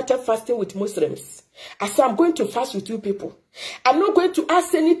I started fasting with Muslims. I said, I'm going to fast with you people. I'm not going to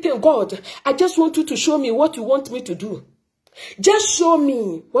ask anything, God. I just want you to show me what you want me to do. Just show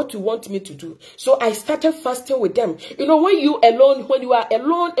me what you want me to do. So I started fasting with them. You know, when you are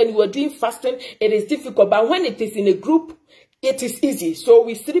alone and you are doing fasting, it is difficult. But when it is in a group, it is easy. So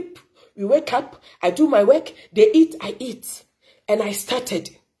we sleep, we wake up, I do my work, they eat, I eat. And I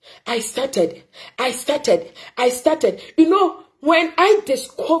started. I started. You know, when I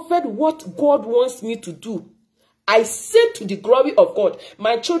discovered what God wants me to do, I said to the glory of God,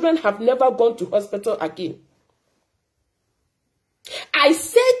 my children have never gone to hospital again. I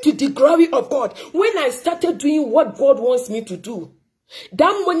said to the glory of God, when I started doing what God wants me to do,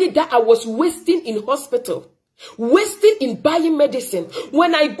 that money that I was wasting in hospital, wasting in buying medicine,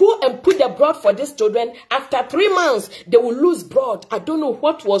 when I go and put the blood for these children, after 3 months, they will lose blood. I don't know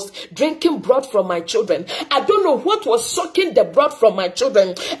what was drinking blood from my children. I don't know what was sucking the blood from my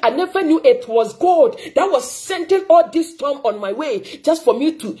children. I never knew it was God that was sending all this storm on my way just for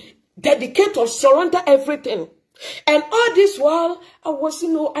me to dedicate or surrender everything. And all this while, I was,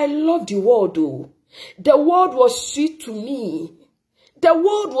 I love the world, though. The world was sweet to me. The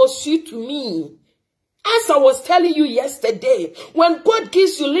world was sweet to me. As I was telling you yesterday, when God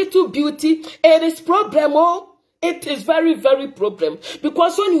gives you little beauty, it is problem, oh. It is very, very problem.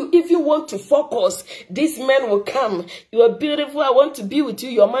 Because when you even want to focus, this man will come. You are beautiful. I want to be with you.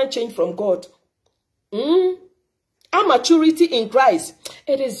 Your mind changed from God. Our maturity in Christ,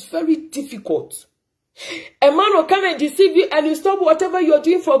 it is very difficult. A man will come and deceive you and you stop whatever you're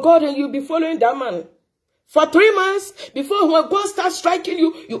doing for God and you'll be following that man. For 3 months, before when God starts striking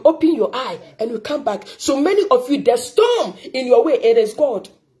you, you open your eye and you come back. So many of you, the storm in your way, it is God.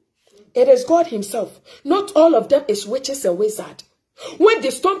 It is God himself. Not all of them is witches and wizards. When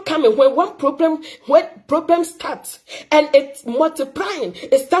the storm comes, when problem starts and it's multiplying,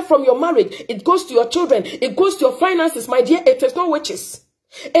 it starts from your marriage, it goes to your children, it goes to your finances, my dear, it is not witches.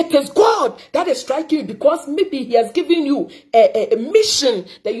 It is God that is striking you because maybe he has given you a mission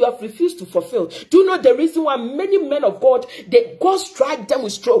that you have refused to fulfill. Do you know the reason why many men of God, God strike them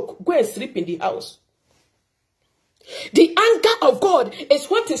with stroke? Go and sleep in the house. The anger of God is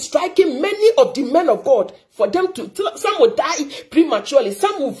what is striking many of the men of God. For them to, some will die prematurely,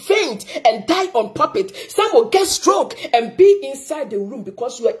 some will faint and die on purpose, some will get stroke and be inside the room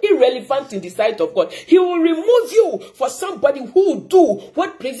because you are irrelevant in the sight of God. He will remove you for somebody who will do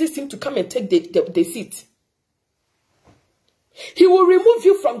what pleases him to come and take the seat. He will remove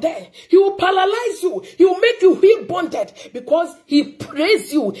you from there. He will paralyze you. He will make you heel bonded because he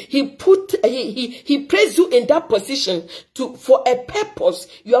praised you. He praised you in that position for a purpose.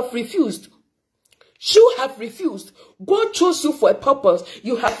 You have refused. You have refused. God chose you for a purpose.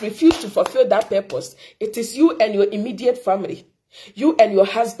 You have refused to fulfill that purpose. It is you and your immediate family. You and your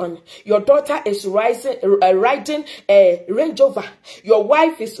husband. Your daughter is riding a Range Rover. Your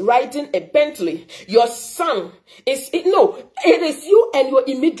wife is riding a Bentley. Your son is it is you and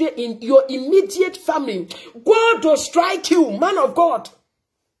your immediate family. God will strike you, man of God.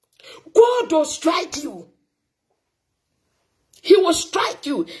 God will strike you. He will strike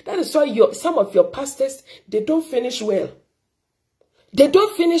you. That is why some of your pastors, they don't finish well. They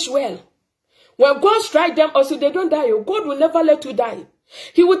don't finish well. When God strikes them also, they don't die. God will never let you die.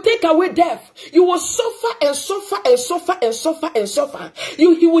 He will take away death. You will suffer and suffer and suffer and suffer and suffer.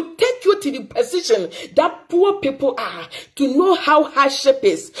 He will take you to the position that poor people are, to know how hardship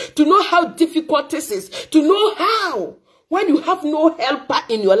is, to know how difficult this is, to know how, when you have no helper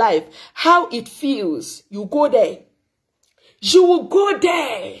in your life, how it feels. You go there. You will go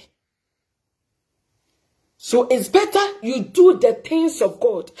there. So it's better you do the things of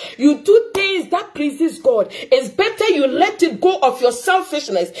God. You do things that pleases God. It's better you let it go of your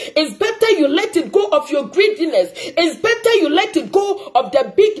selfishness. It's better you let it go of your greediness. It's better you let it go of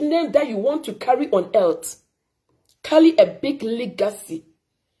the big name that you want to carry on earth. Carry a big legacy.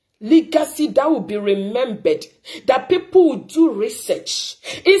 Legacy that will be remembered. That people will do research.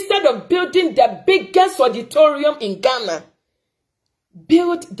 Instead of building the biggest auditorium in Ghana,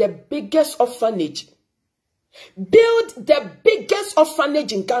 build the biggest orphanage. Build the biggest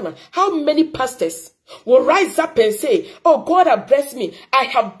orphanage in Ghana. How many pastors will rise up and say, oh, God has blessed me. I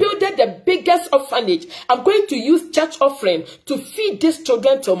have built the biggest orphanage. I'm going to use church offering to feed these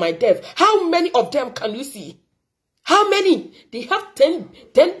children till my death. How many of them can you see? How many? They have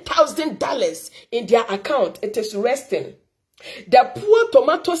 $10,000 in their account. It is resting. The poor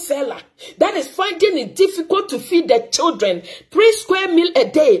tomato seller that is finding it difficult to feed their children 3 square meals a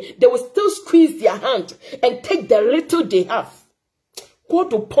day, they will still squeeze their hand and take the little they have.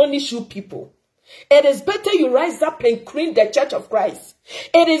 God will punish you people. It is better you rise up and clean the church of Christ.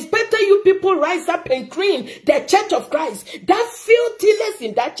 It is better you people rise up and clean the church of Christ. That filthiness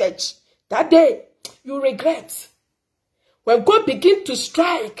in that church, that day, you regret. When God begins to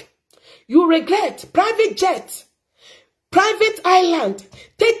strike, you regret. Private jet. Private island,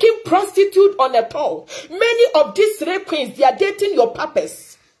 taking prostitute on a tour. Many of these rape queens, they are dating your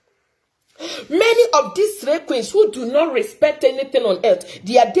papas. Many of these slave queens who do not respect anything on earth,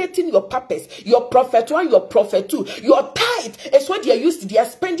 they are dating your papas, your prophet 1, your prophet 2. Your tithe is what they are used to. They are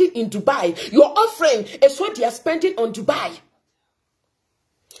spending in Dubai. Your offering is what they are spending on Dubai.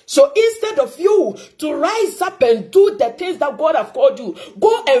 So instead of you to rise up and do the things that God has called you,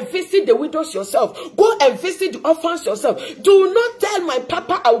 go and visit the widows yourself. Go and visit the orphans yourself. Do not tell my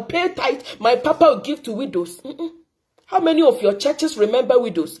papa I will pay tithe, my papa will give to widows. How many of your churches remember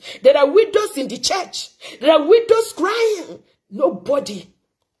widows? There are widows in the church. There are widows crying. Nobody.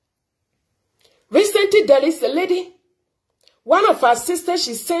 Recently, there is a lady. One of our sisters,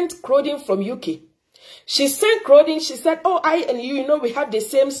 she sent clothing from UK. She sent clothing. She said, oh, I and you know, we have the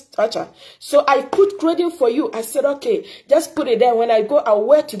same stature. So I put clothing for you. I said, okay, just put it there. When I go, I'll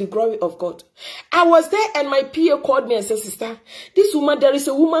wear to the glory of God. I was there and my PA called me and said, sister, this woman, there is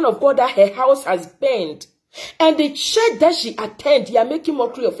a woman of God that her house has burned. And the church that she attends, they are making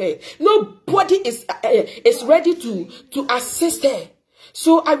mockery of her. Nobody is ready to assist her.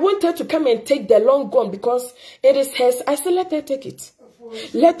 So I want her to come and take the long gun because it is hers. I said, let her take it.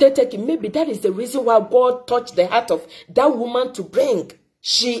 Let her take it. Maybe that is the reason why God touched the heart of that woman to bring.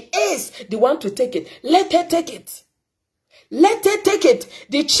 She is the one to take it. Let her take it. Let her take it.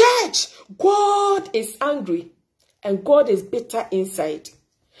 The church, God is angry and God is bitter inside.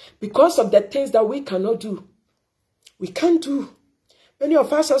 Because of the things that we cannot do. We can't do. Many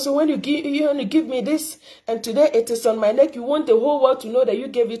of us also, when you only give me this, and today it is on my neck, you want the whole world to know that you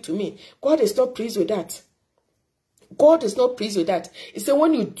gave it to me. God is not pleased with that. God is not pleased with that. He said,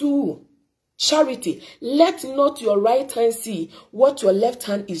 when you do charity, let not your right hand see what your left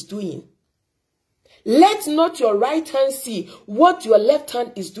hand is doing. Let not your right hand see what your left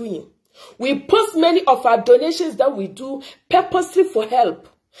hand is doing. We post many of our donations that we do purposely for help.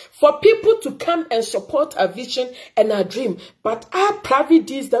 For people to come and support our vision and our dream. But our private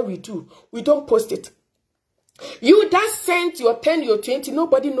deeds that we do, we don't post it. You that sent your 10, your 20,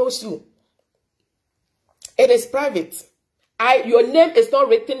 nobody knows you. It is private. Your name is not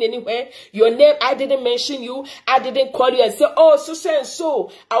written anywhere. Your name, I didn't mention you. I didn't call you and say, oh, so and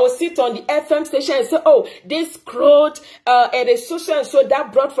so. I will sit on the FM station and say, oh, this crowd, it is so and so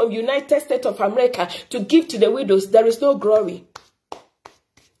that brought from United States of America to give to the widows. There is no glory.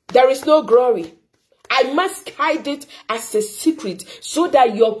 There is no glory. I must hide it as a secret so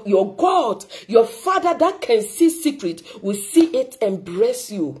that your God, your Father that can see secret, will see it and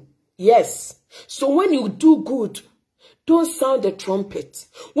bless you. Yes. So when you do good, don't sound the trumpet.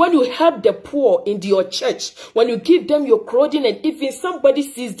 When you help the poor in your church, when you give them your clothing, and even somebody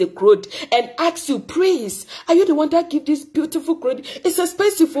sees the clothing and asks you, praise, are you the one that give this beautiful clothing? It's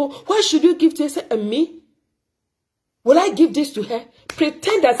expensive. Why should you give to her? Say, and me? Will I give this to her?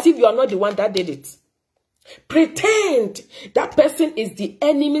 Pretend as if you are not the one that did it. Pretend that person is the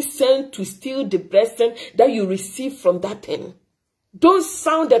enemy sent to steal the blessing that you receive from that thing. Don't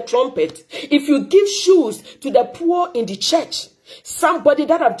sound the trumpet. If you give shoes to the poor in the church, somebody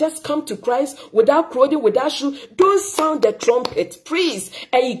that have just come to Christ without clothing, without shoes, don't sound the trumpet, please.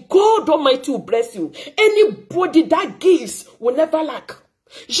 And God Almighty will bless you. Anybody that gives will never lack.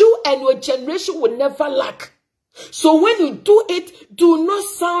 You and your generation will never lack. So when you do it, do not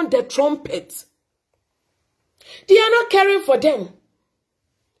sound the trumpet. They are not caring for them.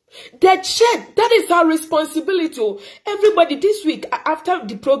 The church, that is our responsibility. Everybody, this week, after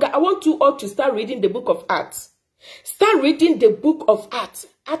the program, I want you all to start reading the book of Acts. Start reading the book of Acts,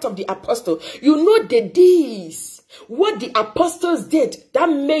 Acts of the Apostle. You know the deeds, what the apostles did that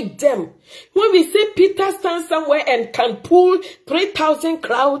made them. When we say Peter stands somewhere and can pull 3,000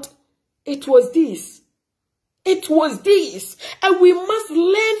 crowd, it was this. It was this. And we must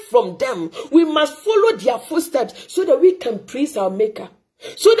learn from them. We must follow their footsteps so that we can praise our Maker.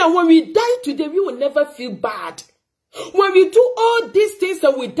 So that when we die today, we will never feel bad. When we do all these things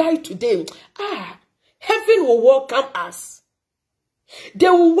and we die today, heaven will welcome us. They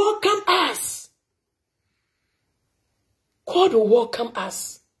will welcome us. God will welcome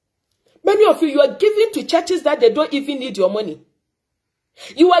us. Many of you are giving to churches that they don't even need your money.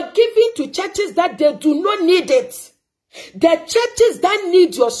 You are giving to churches that they do not need it. The churches that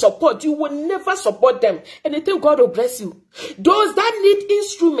need your support, you will never support them. And I think God will bless you. Those that need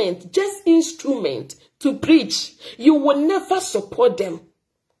instrument, just instrument to preach, you will never support them.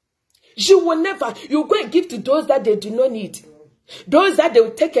 You will never. You go and give to those that they do not need. Those that they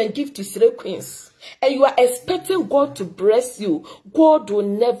will take and give to slave queens. And you are expecting God to bless you. God will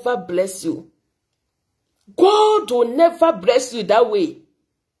never bless you. God will never bless you that way.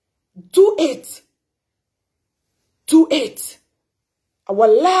 Do it. Do it. Our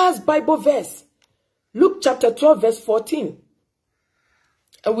last Bible verse, Luke chapter 12, verse 14.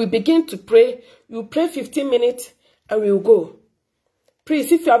 and we begin to pray. You pray 15 minutes and we will go.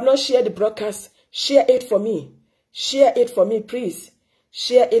 Please, if you have not shared the broadcast, share it for me. Share it for me, please.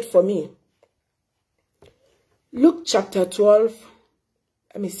 Share it for me. Luke chapter 12.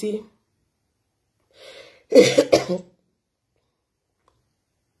 Let me see.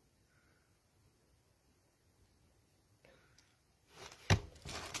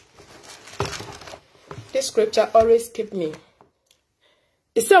 This scripture always keep me.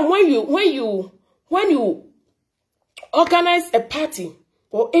 It said when you organize a party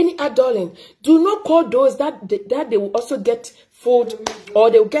or any adulting, do not call those that they will also get food or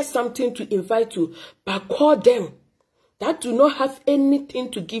they will get something to invite you, but call them that do not have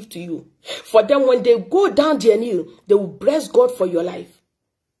anything to give to you. For them, when they go down their knee, they will bless God for your life.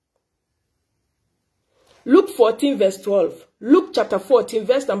 Luke 14 verse 12. Luke chapter 14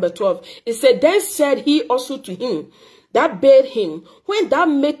 verse number 12. It said, then said he also to him that bade him, when thou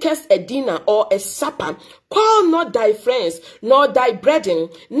makest a dinner or a supper, call not thy friends, nor thy brethren,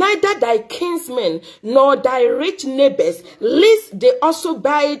 neither thy kinsmen, nor thy rich neighbors, lest they also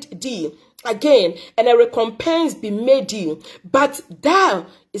bide thee again, and a recompense be made thee. But thou,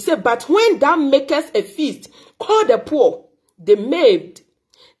 it said, but when thou makest a feast, call the poor, the maid,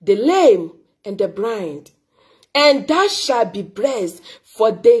 the lame, and the blind, and thou shalt be blessed,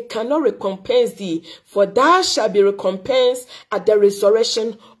 for they cannot recompense thee, for thou shalt be recompensed at the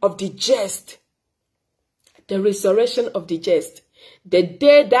resurrection of the just. The resurrection of the just. The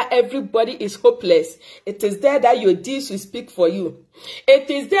day that everybody is hopeless, it is there that your deeds will speak for you. It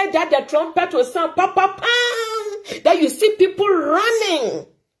is there that the trumpet will sound, pa, pa, pa, that you see people running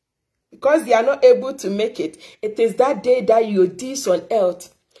because they are not able to make it. It is that day that your deeds on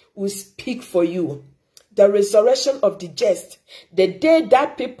earth will speak for you. The resurrection of the just. The day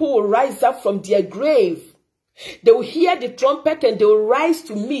that people will rise up from their grave. They will hear the trumpet and they will rise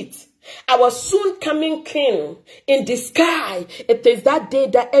to meet our soon coming King in the sky. It is that day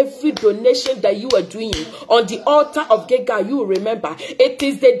that every donation that you are doing on the altar of Gilgal, you will remember. It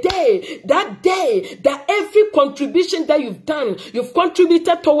is the day that every contribution that you've done, you've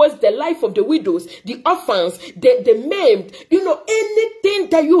contributed towards the life of the widows, the orphans, the maimed, you know, anything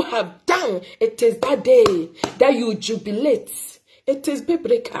that you have done, it is that day that you jubilate. It is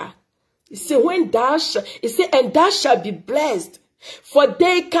biblical. You see, when thou shalt, it say, and thou shalt be blessed, for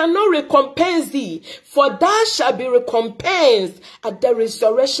they cannot recompense thee, for thou shalt be recompensed at the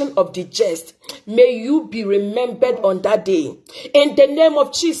resurrection of the just. May you be remembered on that day. In the name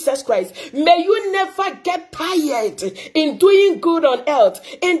of Jesus Christ, may you never get tired in doing good on earth.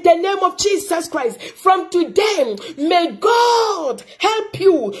 In the name of Jesus Christ, from today, may God help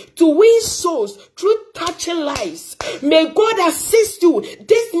you to win souls through touching lives. May God assist you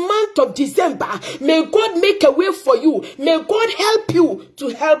this month of December. May God make a way for you. May God help you to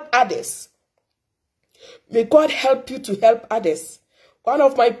help others. May God help you to help others. One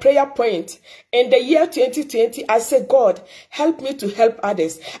of my prayer points in the year 2020, I said, God, help me to help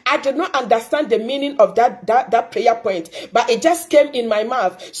others. I did not understand the meaning of that prayer point, but it just came in my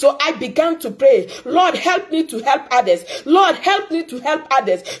mouth. So I began to pray, Lord, help me to help others. Lord, help me to help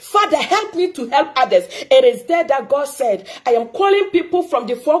others. Father, help me to help others. It is there that God said, I am calling people from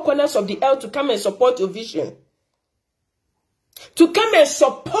the four corners of the earth to come and support your vision. To come and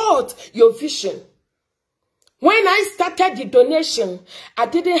support your vision. When I started the donation, I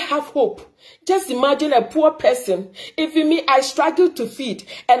didn't have hope. Just imagine a poor person. If you mean I struggle to feed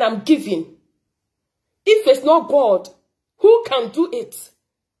and I'm giving. If it's not God, who can do it?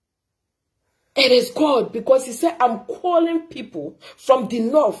 It is God, because he said, I'm calling people from the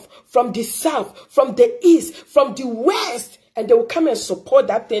north, from the south, from the east, from the west, and they will come and support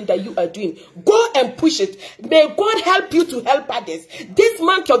that thing that you are doing. Go and push it. May God help you to help others. This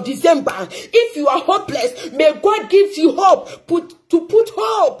month of December, if you are hopeless, may God give you hope. To put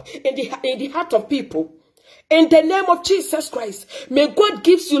hope in the heart of people. In the name of Jesus Christ, may God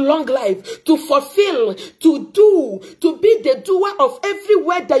give you long life to fulfill, to do, to be the doer of every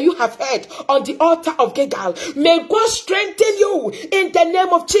word that you have heard on the altar of Gilgal. May God strengthen you in the name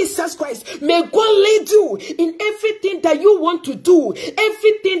of Jesus Christ. May God lead you in everything that you want to do.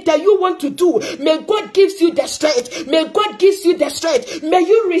 Everything that you want to do. May God give you the strength. May God give you the strength. May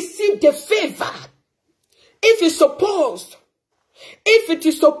you receive the favor. If it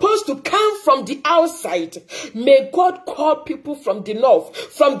is supposed to come from the outside, may God call people from the north,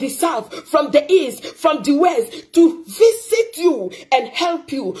 from the south, from the east, from the west to visit you and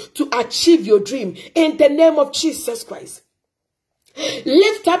help you to achieve your dream in the name of Jesus Christ.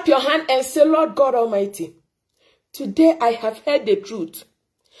 Lift up your hand and say, Lord God Almighty, today I have heard the truth.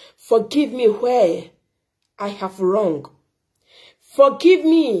 Forgive me where I have wronged. Forgive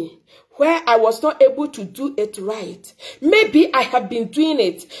me where I was not able to do it right. Maybe I have been doing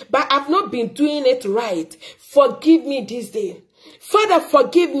it, but I've not been doing it right. Forgive me this day. Father,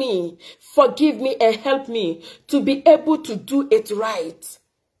 forgive me and help me to be able to do it right.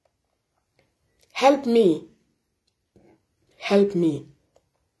 Help me. Help me.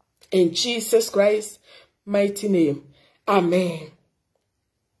 In Jesus Christ's mighty name. Amen.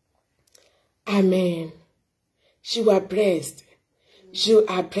 Amen. You are blessed. You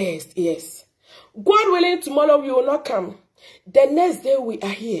are blessed, yes. God willing, tomorrow we will not come. The next day we are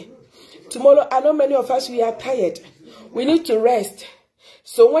here. Tomorrow, I know many of us, we are tired. We need to rest.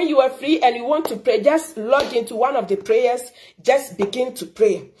 So when you are free and you want to pray, just log into one of the prayers. Just begin to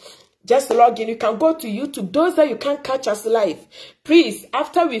pray. Just log in. You can go to YouTube. Those that you can't catch us live, please,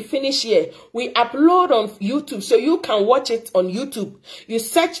 after we finish here, we upload on YouTube so you can watch it on YouTube. You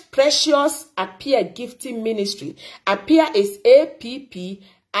search Precious Appear Gifting Ministry. Appear is A-P-P-I-A-H.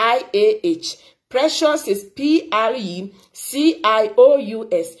 Precious is P-R-E-C-I-O-U-S.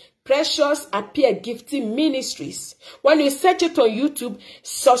 Precious Appear Gifting Ministries. When you search it on YouTube,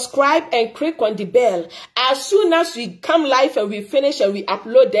 subscribe and click on the bell. As soon as we come live and we finish and we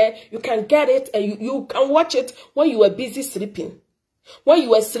upload there, you can get it and you can watch it when you are busy sleeping. When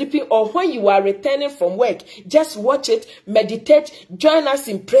you are sleeping or when you are returning from work, just watch it, meditate, join us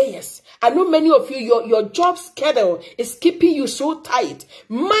in prayers. I know many of you, your job schedule is keeping you so tight.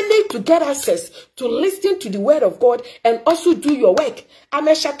 Manage to get access to listen to the word of God and also do your work. I'm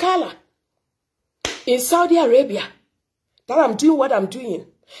a Shakala in Saudi Arabia that I'm doing what I'm doing.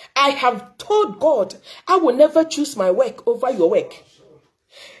 I have told God, I will never choose my work over your work.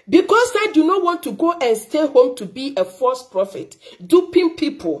 Because I do not want to go and stay home to be a false prophet, duping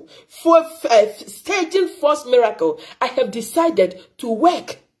people, for staging false miracle, I have decided to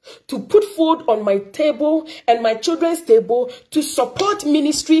work, to put food on my table and my children's table, to support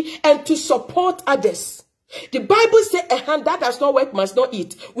ministry and to support others. The Bible says a hand that does not work must not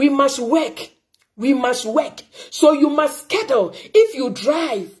eat. We must work. We must work. So you must schedule. If you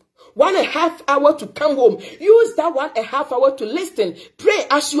drive 1.5 hours to come home, use that 1.5 hours to listen. Pray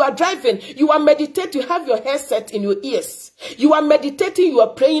as you are driving. You are meditating. You have your headset in your ears. You are meditating. You are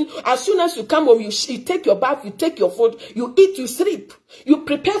praying. As soon as you come home, you take your bath, you take your food, you eat, you sleep. You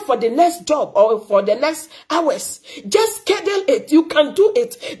prepare for the next job or for the next hours. Just schedule it. You can do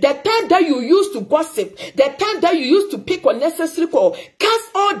it. The time that you used to gossip, the time that you used to pick unnecessary call,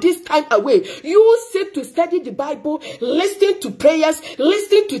 cast all this time away. Use it to study the Bible, listen to prayers,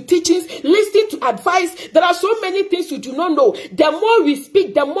 listen to teachings, listen to advice. There are so many things you do not know. The more we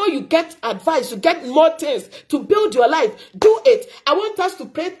speak, the more you get advice, you get more things to build your life. Do it. I want us to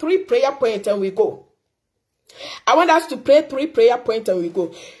pray 3 prayer points and we go. I want us to pray 3 prayer points and we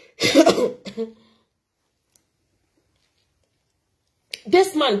go.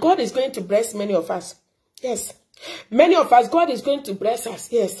 This man, God is going to bless many of us. Yes. Many of us, God is going to bless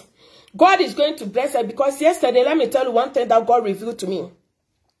us. Yes. God is going to bless us because yesterday, let me tell you one thing that God revealed to me.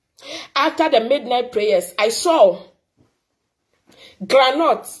 After the midnight prayers, I saw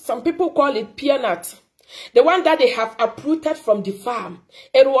granite. Some people call it pear nut. The one that they have uprooted from the farm.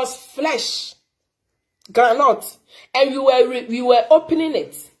 It was flesh. Granite, and you were opening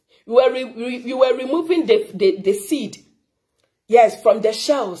it. You were removing the seed, yes, from the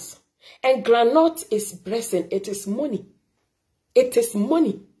shells. And granite is blessing. It is money. It is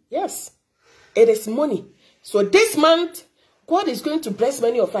money. Yes, it is money. So this month, God is going to bless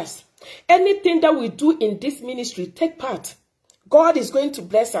many of us. Anything that we do in this ministry, take part. God is going to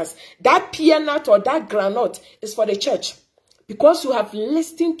bless us. That pear nut or that granite is for the church. Because you have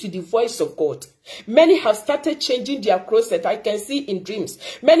listened to the voice of God. Many have started changing their closet. I can see in dreams.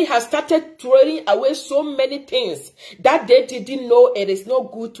 Many have started throwing away so many things that they didn't know it is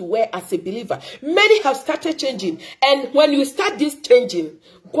not good to wear as a believer. Many have started changing. And when you start this changing,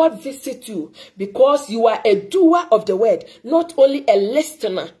 God visits you because you are a doer of the word, not only a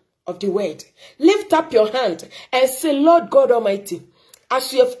listener of the word. Lift up your hand and say, Lord God Almighty,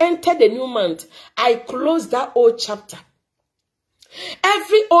 as you have entered the new month, I close that old chapter.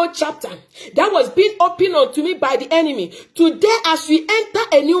 Every old chapter that was being opened unto me by the enemy. Today, as we enter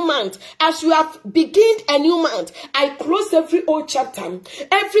a new month, as you have begun a new month, I close every old chapter.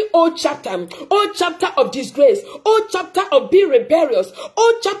 Every old chapter of disgrace, old chapter of being rebellious,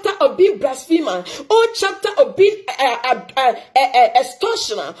 old chapter of being blasphemer, old chapter of being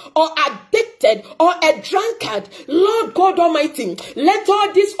extortioner or addicted or a drunkard. Lord God Almighty, let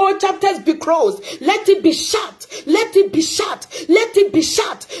all these old chapters be closed. Let it be shut. Let it be shut. Let it be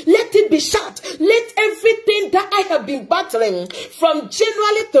shut. Let it be shut. Let everything that I have been battling from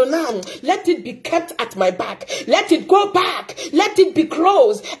January till now, let it be kept at my back. Let it go back. Let it be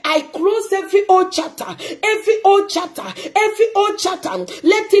closed. I close every old chapter. Every old chapter. Every old chapter.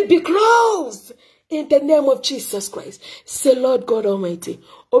 Let it be closed. In the name of Jesus Christ. Say, Lord God Almighty,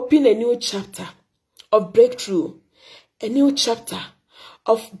 open a new chapter of breakthrough. A new chapter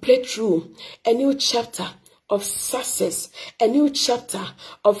of breakthrough. A new chapter of success, a new chapter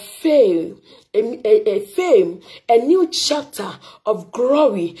of fame, a new chapter of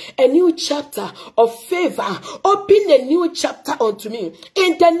glory, a new chapter of favor. Open a new chapter unto me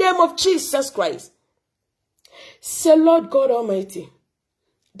in the name of Jesus Christ. Say, Lord God Almighty,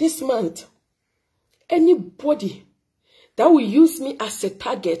 this month, anybody that will use me as a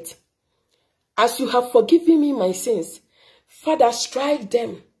target, as you have forgiven me my sins, Father, strike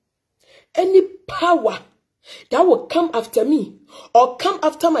them. Any power that will come after me or come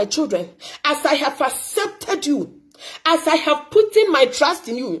after my children, as I have accepted you, as I have put in my trust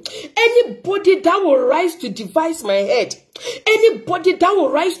in you, anybody that will rise to devise my head, anybody that will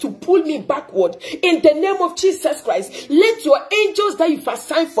rise to pull me backward, in the name of Jesus Christ, let your angels that you've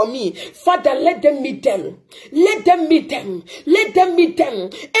assigned for me, Father, let them meet them. Let them meet them. Let them meet them.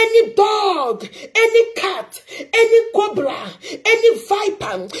 Any dog, any cat, any cobra, any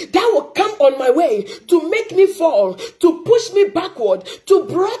viper that will come on my way to make me fall, to push me backward, to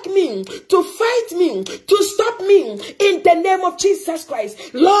break me, to fight me, to stop me, in the name of Jesus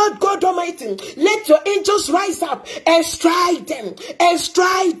Christ. Lord God Almighty, let your angels rise up and strike them, and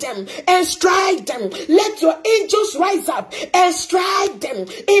strike them, and strike them. Let your angels rise up and strike them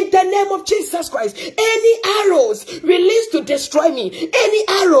in the name of Jesus Christ. Any arrows released to destroy me, any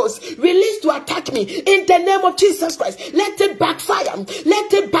arrows released to attack me, in the name of Jesus Christ, let it backfire.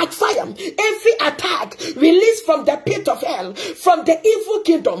 Let it backfire. Every attack released from the pit of hell, from the evil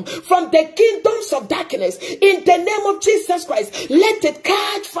kingdom, from the kingdoms of darkness, in the name of Jesus Christ, let it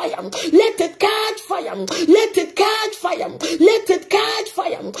catch fire. Let it catch fire. Let it catch fire. Let it catch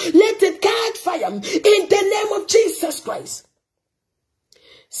fire. Let it catch fire. In the name of Jesus Christ.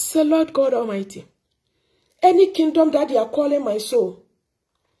 So Lord God Almighty, any kingdom that they are calling my soul,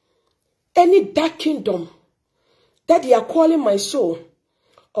 any dark kingdom that they are calling my soul,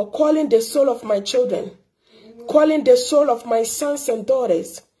 or calling the soul of my children, calling the soul of my sons and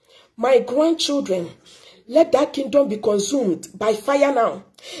daughters, my grandchildren, let that kingdom be consumed by fire now.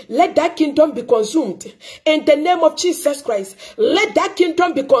 Let that kingdom be consumed in the name of Jesus Christ. Let that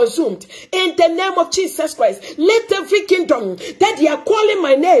kingdom be consumed in the name of Jesus Christ. Let every kingdom that they are calling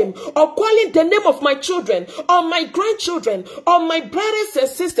my name, or calling the name of my children, or my grandchildren, or my brothers and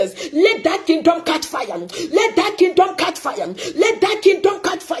sisters, let that kingdom catch fire. Let that kingdom catch fire. Let that kingdom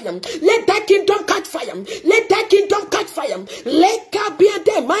catch fire. Let that kingdom catch fire. Let that kingdom catch fire. Let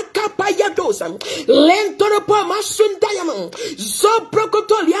kabiade makapayadosa. Lentoropo masundayam.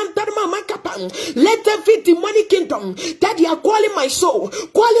 Zobroko. Let every demonic kingdom that they are calling my soul,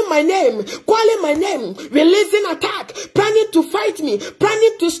 calling my name, releasing attack, planning to fight me,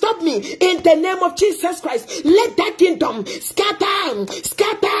 planning to stop me, in the name of Jesus Christ, let that kingdom scatter,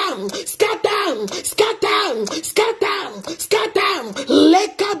 scatter, scatter, scatter, scatter, scatter.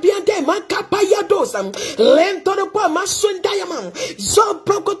 Lekabiande makapayadosa. Lentoropo masundayam.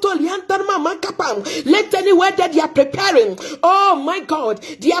 Zobroko liantarma makapam. Let anywhere that they are preparing, oh my God,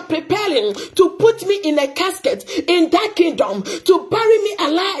 they are preparing to put me in a casket in that kingdom, to bury me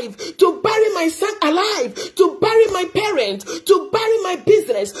alive, to bury my son alive, to bury my parents, to bury my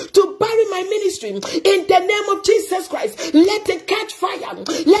business, to bury my ministry. In the name of Jesus Christ, let it catch fire.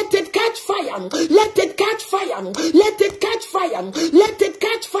 Let it catch fire. Let it catch fire. Let it catch fire. Let it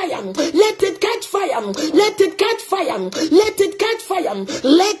catch fire. Let it catch fire. Let it catch fire. Let it catch fire.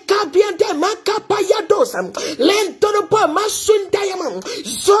 Let kabiande makapayadosa. Lentoropo masundayam.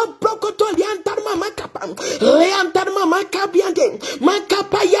 Zobrokoto liantarma makapam. Leantarma makabiande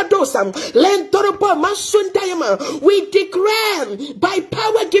makapayadosa. Lentoropo masundayam. We declare by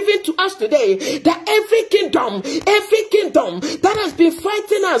power given to us today that every kingdom that has been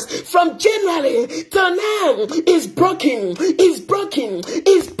fighting us from January till now is broken, is broken,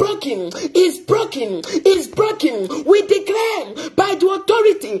 is broken, is broken, is broken. We declare by the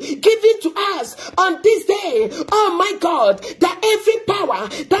authority given to us on this day, oh my God, that every power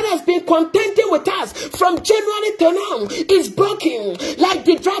that has been contending with us from January till now is broken. Like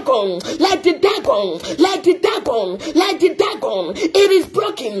the dragon, like the dragon, like the dragon, like the dragon. It is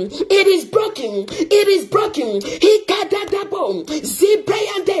broken, it is broken, it is broken. He kadadabo,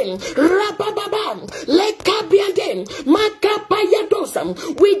 zibrayanden, rabababa, lekabianden,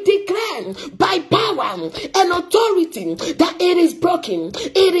 makapayadosam. We declare by power and authority that it is broken,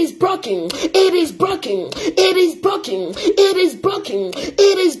 it is broken, it is broken, it is broken, it is broken,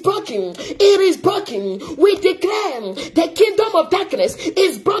 it is broken, it is broken. We declare the kingdom of darkness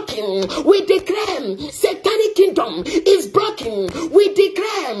is broken. We declare satanic kingdom is broken. We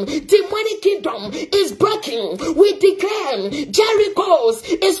declare demonic kingdom is broken. We declare Jericho's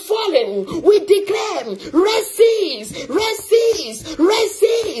is falling. We declare Red Seas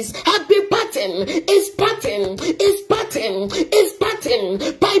have been parting, is parting, is parting, is parting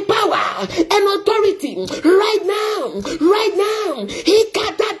by power and authority right now, right now. He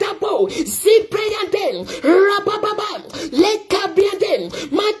kadadabo, zibrayanden, rabababa, lekabianden,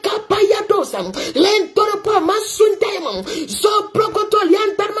 makapayadosam, lentoropo masundemon,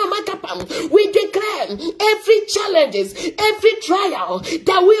 zoprokotoliantarma makapam. We declare every challenges, every trial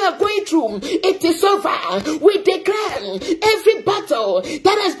that we are going through, it is over. We declare every battle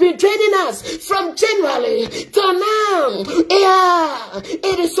that has been draining us from January till now,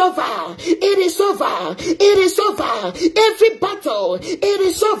 it is over. It is over. It is over. Every battle, it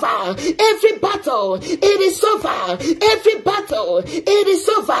is over. Every battle, it is over. Every battle, it is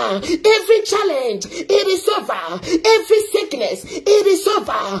over. Every challenge, it is over. Every sickness, it is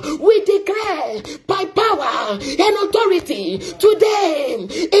over. We declare by power and authority today,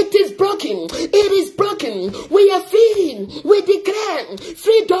 it is broken. It is broken. We are free. We declare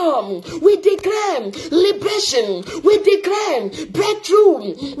freedom. We declare liberation. We declare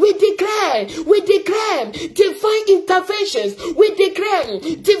breakthrough. We declare divine interventions. We declare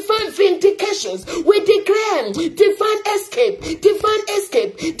divine vindications. We declare divine escape, divine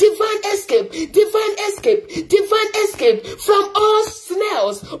escape, divine escape, divine escape, divine escape from all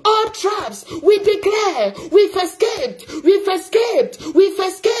snails, all traps. We declare we've escaped, we've escaped, we've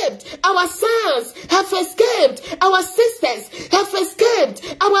escaped. Our sons have escaped, our sisters have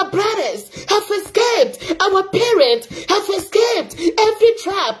escaped, our brothers have escaped, our parents have escaped. Every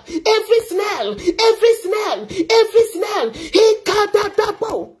trap, every snail, every snail, every snail. He got that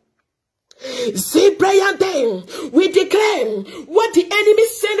double. We declare what the enemy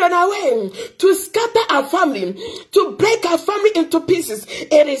sent on our way to scatter our family, to break our family into pieces.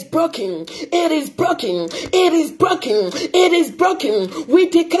 It is broken. It is broken. It is broken. It is broken. We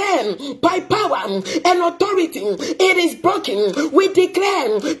declare by power and authority. It is broken. We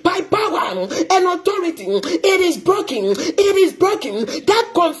declare by power and authority. It is broken. It is broken.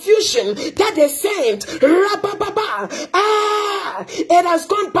 That confusion that they sent, it has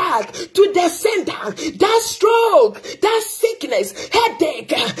gone back to the center. That stroke, that sickness,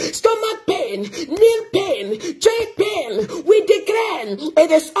 headache, stomach pain, knee pain, joint pain, we declare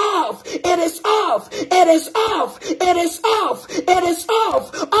it is off, it is off, it is off, it is off, it is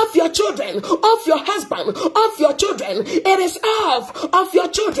off of your children, of your husband, of your children. It is off of your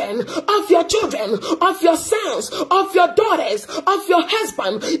children, of your children, of your sons, of your daughters, of your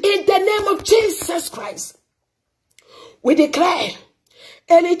husband, in the name of Jesus Christ. We declare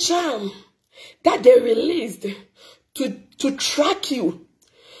any charm that they released to track you,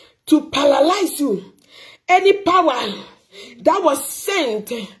 to paralyze you, any power that was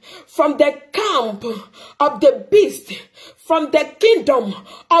sent from the camp of the beast, from the kingdom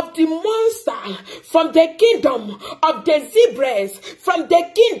of the monster, from the kingdom of the zebras, from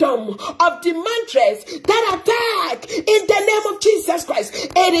the kingdom of the mantras that attack in the name of Jesus Christ.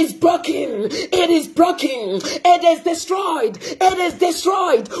 It is broken. It is broken. It is destroyed. It is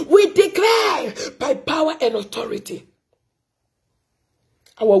destroyed. We declare by power and authority.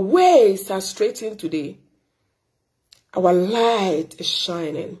 Our ways are straightened today. Our light is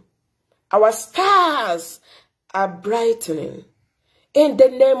shining. Our stars are brightening. In the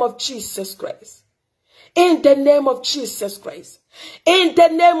name of Jesus Christ. In the name of Jesus Christ. In the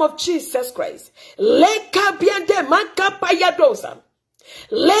name of Jesus Christ. Lekabiande makapayadosa.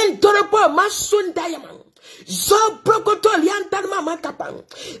 Lentoropo masundayaman. Zobrokoto liantarma makapang.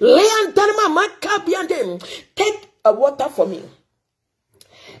 Liantarma makabiande. Take a water for me.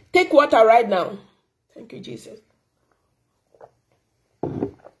 Take water right now. Thank you, Jesus.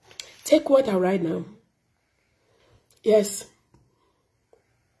 Take water right now. Yes.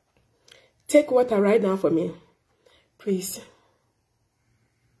 Take water right now for me. Please.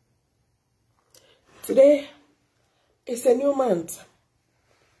 Today is a new month.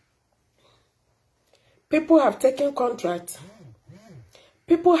 People have taken contract.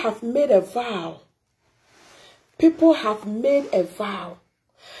 People have made a vow. People have made a vow.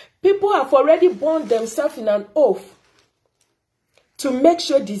 People have already bound themselves in an oath to make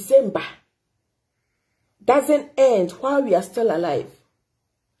sure December doesn't end while we are still alive.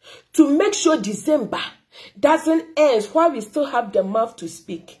 To make sure December doesn't end while we still have the mouth to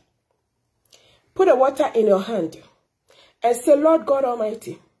speak. Put the water in your hand and say, Lord God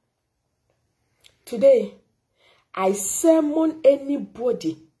Almighty, today I summon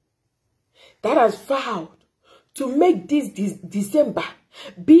anybody that has vowed to make this December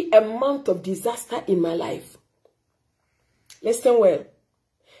be a month of disaster in my life. Listen well.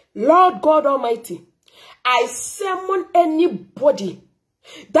 Lord God Almighty, I summon anybody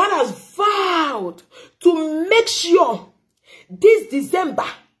that has vowed to make sure this December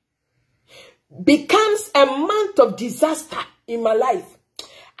becomes a month of disaster in my life.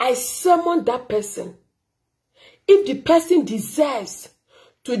 I summon that person. If the person deserves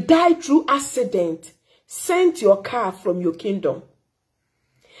to die through accident, send your car from your kingdom.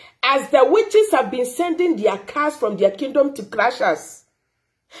 As the witches have been sending their cars from their kingdom to crash us,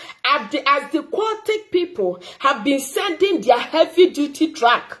 as the Celtic people have been sending their heavy-duty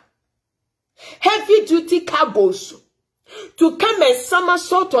truck, heavy-duty cargoes to come and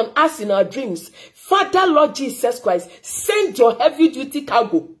somersault on us in our dreams, Father Lord Jesus Christ, send your heavy-duty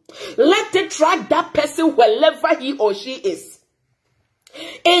cargo. Let it track that person wherever he or she is.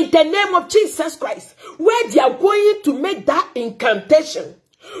 In the name of Jesus Christ, where they are going to make that incantation,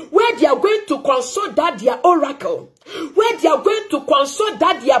 where they are going to consult that their oracle, where they are going to consult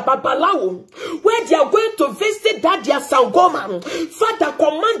that their babalawo, where they are going to visit that their sangoma, Father,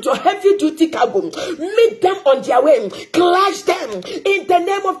 command your heavy duty cargo, meet them on their way, clash them in the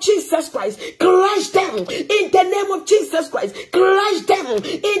name of Jesus Christ, clash them in the name of Jesus Christ, clash them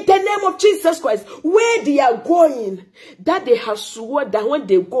in the name of Jesus Christ, where they are going, that they have sworn that when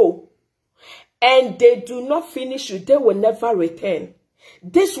they go and they do not finish you, they will never return.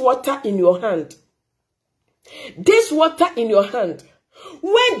 This water in your hand, this water in your hand,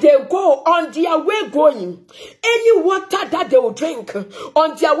 when they go on their way going, any water that they will drink,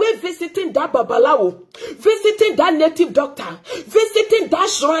 on their way visiting that babalawo, visiting that native doctor, visiting that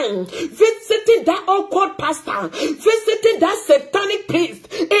shrine, visiting that occult pastor, visiting that satanic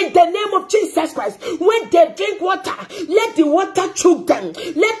priest, in the name of Jesus Christ, when they drink water, let the water choke them,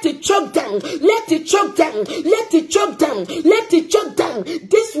 let it choke them, let it choke them, let it choke them, let it choke them.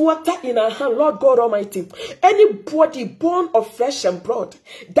 This water in our hand, Lord God Almighty, anybody born of flesh and blood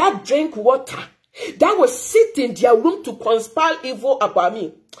that drink water, that will sit in their room to conspire evil about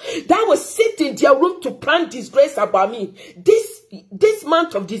me, that will sit in their room to plan disgrace about me this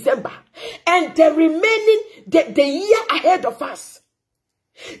month of December and the remaining the year ahead of us,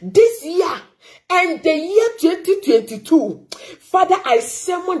 this year and the year 2022, Father, I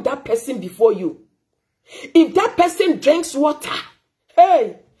summon that person before you. If that person drinks water,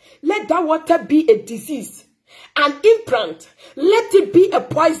 hey, let that water be a disease, an implant. Let it be a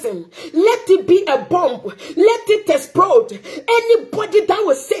poison. Let it be a bomb. Let it explode. Anybody that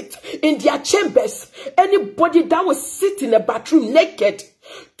will sit in their chambers, anybody that will sit in a bathroom naked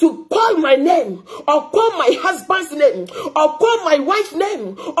to call my name, or call my husband's name, or call my wife's name,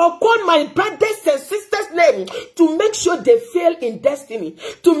 or call my brothers and sisters' name, to make sure they fail in destiny,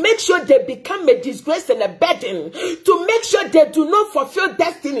 to make sure they become a disgrace and a burden, to make sure they do not fulfill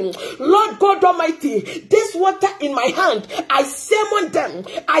destiny. Lord God Almighty, this water in my hand, I summon them,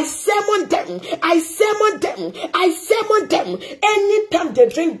 I summon them, I summon them, I summon them. Anytime they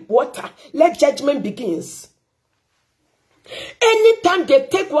drink water, let judgment begins. Anytime they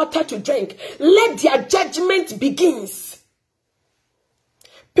take water to drink, let their judgment begins.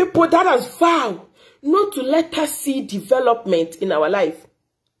 People that have vowed not to let us see development in our life,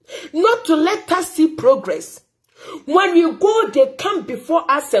 not to let us see progress. When we go, they come before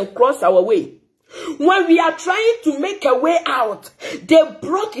us and cross our way. When we are trying to make a way out, they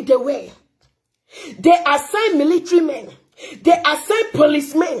block the way. They assign military men. They assign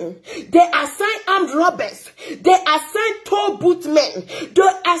policemen. They assign armed robbers. They assign toll booth men.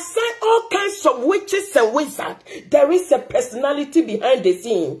 They assign all kinds of witches and wizards. There is a personality behind the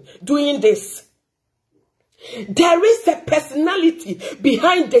scene doing this. There is a personality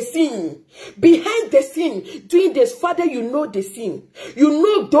behind the scene. Behind the scene doing this. Father, you know the scene. You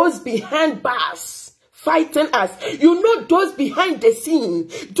know those behind bars fighting us. You know those behind the scene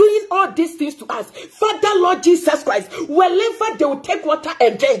doing all these things to us. Father, Lord Jesus Christ, wherever they will take water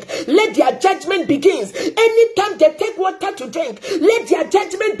and drink, let their judgment begins. Anytime they take water to drink, let their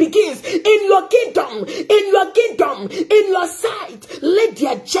judgment begins. In your kingdom, in your kingdom, in your sight, let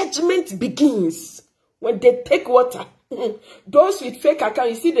their judgment begins. When they take water, those with fake account,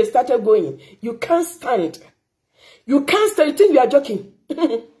 you see they started going. You can't stand. You can't stand. You think we are joking?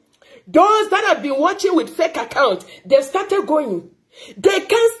 Those that have been watching with fake accounts, they started going. They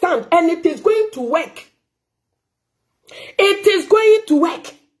can't stand, and it is going to work. It is going to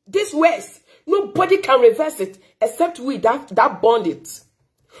work. This works. Nobody can reverse it except we that bond it.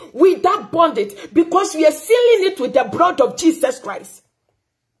 We that bond it, because we are sealing it with the blood of Jesus Christ.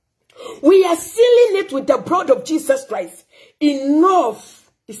 We are sealing it with the blood of Jesus Christ.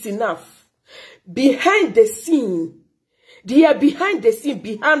 Enough is enough. Behind the scene, they are behind the scene,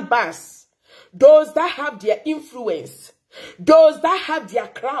 behind bars. Those that have their influence, those that have their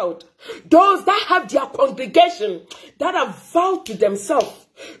crowd, those that have their congregation, that have vowed to themselves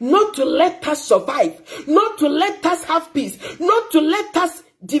not to let us survive, not to let us have peace, not to let us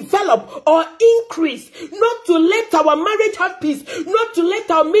develop or increase, not to let our marriage have peace, not to let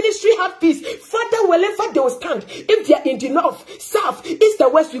our ministry have peace. Father, wherever they will stand, if they are in the north, south, east,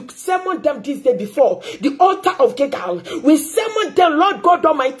 and west, we summon them this day before the altar of Gilgal. We summon them, Lord God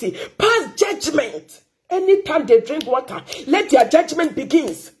Almighty, pass judgment. Anytime they drink water, let their judgment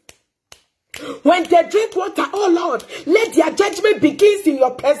begins. When they drink water, oh Lord, let their judgment begins in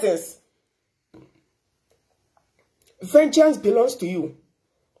your presence. Vengeance belongs to you.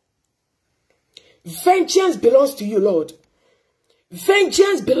 Vengeance belongs to you, Lord.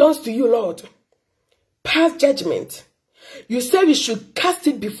 Vengeance belongs to you, Lord. Pass judgment. You say we should cast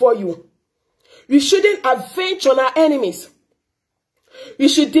it before you. We shouldn't avenge on our enemies. We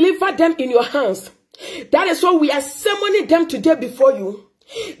should deliver them in your hands. That is why we are summoning them today before you.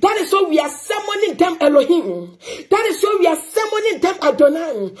 That is why we are summoning them Elohim. That is why we are summoning them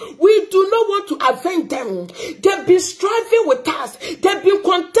Adonai. We do not want to avenge them. They've been striving with us. They've been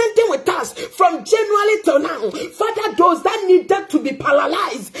contending with us from January till now. Father, those that needed to be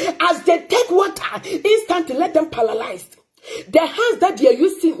paralyzed, as they take water, instantly let them paralyzed. The hands that they are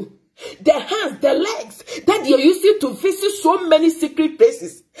using, the hands, the legs that they are using to visit so many secret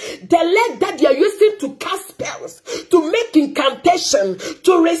places, the leg that they are using to cast spells, to make incantation,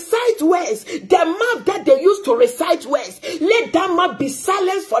 to recite words, the mouth that they use to recite words, let that mouth be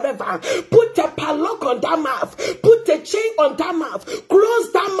silenced forever. Put a padlock on that mouth, put a chain on that mouth,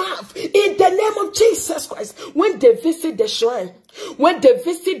 close that mouth in the name of Jesus Christ. When they visit the shrine, when they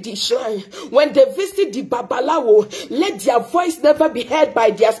visit the shrine, when they visit the Babalawo, let their voice never be heard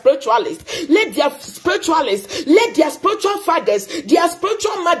by their spiritualists. Let their spiritualists, let their spiritual fathers, their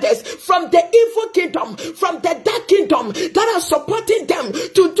spiritual mothers from the evil kingdom, from the dark kingdom that are supporting them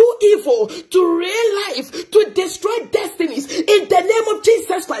to do evil, to real life, to destroy destinies, in the name of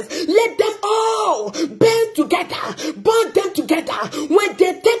Jesus Christ, let them all band together, bond them together. When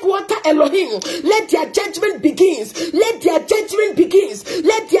they take water, Elohim, let their judgment begins. Let their judgment begins.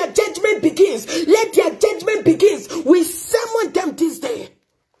 Let their judgment begins. Let their judgment begins. We summon them this day.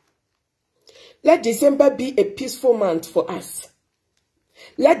 Let December be a peaceful month for us.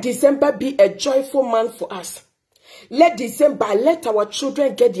 Let December be a joyful month for us. Let December, let our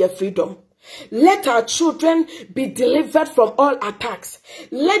children get their freedom. Let our children be delivered from all attacks.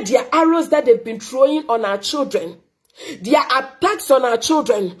 Let their arrows that they've been throwing on our children, their attacks on our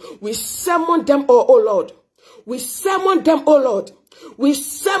children, we summon them, oh Lord. We summon them, oh Lord. We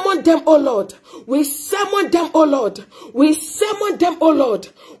summon them, oh Lord. We summon them, oh Lord. We summon them, oh Lord.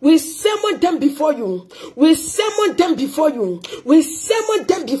 We summon them before you. We summon them before you. We summon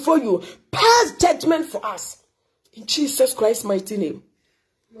them before you. Pass judgment for us. In Jesus Christ's mighty name.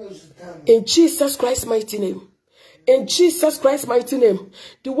 In Jesus Christ's mighty name. In Jesus Christ's mighty name.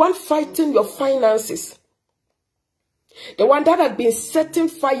 The one fighting your finances. The one that has been setting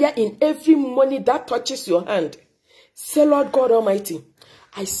fire in every money that touches your hand. Say, Lord God Almighty,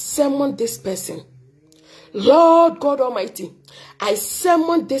 I summon this person. Lord God Almighty, I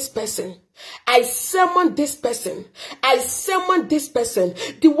summon this person. I summon this person. I summon this person.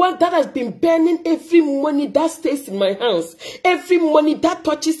 The one that has been burning every money that stays in my hands. Every money that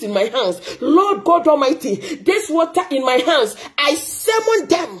touches in my hands. Lord God Almighty, this water in my hands, I summon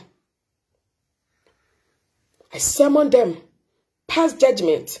them. I summon them. Pass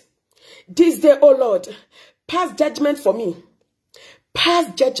judgment. This day, oh Lord, pass judgment for me.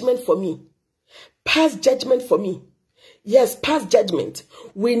 Pass judgment for me. Pass judgment for me. Yes, pass judgment.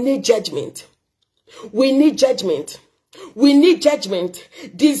 We need judgment. We need judgment. We need judgment.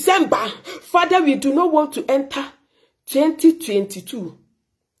 December, Father, we do not want to enter 2022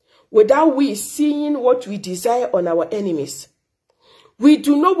 without we seeing what we desire on our enemies. We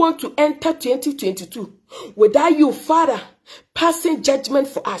do not want to enter 2022 without you, Father, passing judgment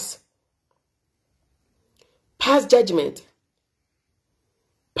for us. Pass judgment.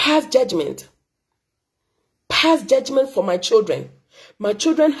 Pass judgment. Pass judgment for my children. My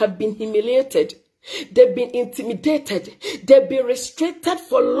children have been humiliated. They've been intimidated. They've been restricted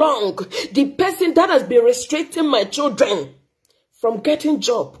for long. The person that has been restricting my children from getting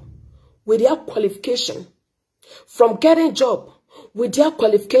job with their qualification, from getting job with their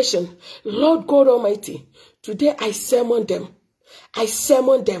qualification, Lord God Almighty, today I summon them. I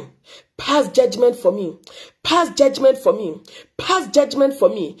summon them. Pass judgment for me. Pass judgment for me. Pass judgment for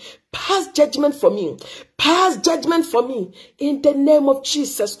me. Pass judgment for me. Pass judgment for me. In the name of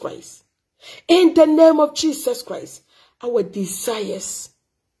Jesus Christ. In the name of Jesus Christ. Our desires.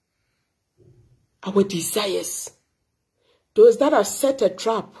 Our desires. Those that have set a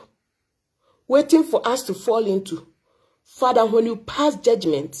trap, waiting for us to fall into. Father, when you pass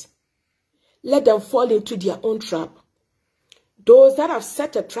judgment, let them fall into their own trap. Those that have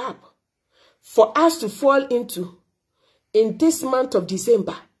set a trap for us to fall into in this month of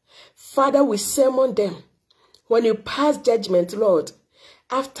December, Father, we summon them. When you pass judgment, Lord,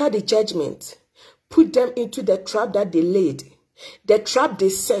 after the judgment, put them into the trap that they laid, the trap they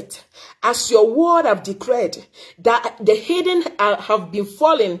set. As your word have declared, that the hidden have been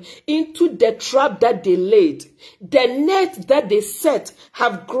fallen into the trap that they laid. The net that they set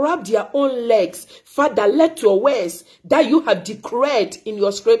have grabbed their own legs. Father, let your words that you have declared in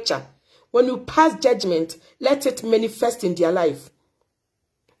your scripture, when you pass judgment, let it manifest in their life.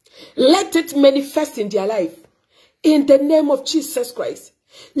 Let it manifest in their life. In the name of Jesus Christ.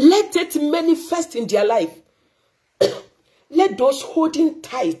 Let it manifest in their life. Let those holding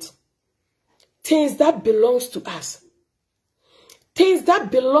tight things that belongs to us, things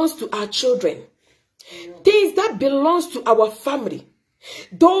that belongs to our children, things that belongs to our family,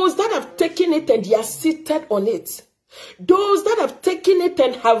 those that have taken it and they are seated on it, those that have taken it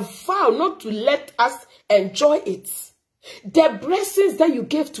and have vowed not to let us enjoy it, the blessings that you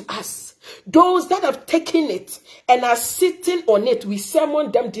gave to us, those that have taken it and are sitting on it, we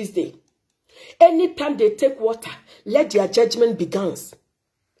summon them this day. Anytime they take water, let their judgment begin.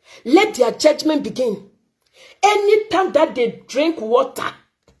 Let their judgment begin. Anytime that they drink water,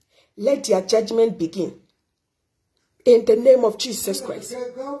 let their judgment begin. In the name of Jesus Christ.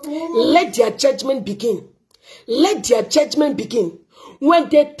 Let their judgment begin. Let their judgment begin. When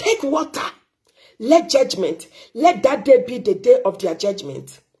they take water, let that day be the day of their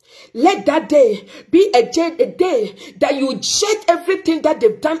judgment. Let that day be a day that you judge everything that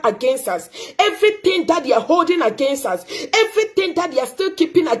they've done against us, everything that they are holding against us, everything that they are still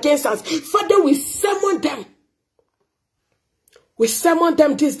keeping against us. Father, we summon them. We summon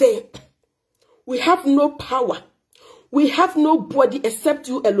them this day. We have no power. We have nobody except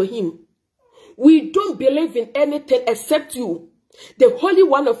you, Elohim. We don't believe in anything except you, the Holy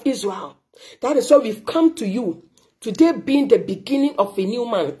One of Israel. That is why we've come to you. Today being the beginning of a new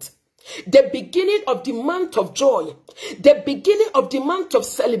month, the beginning of the month of joy, the beginning of the month of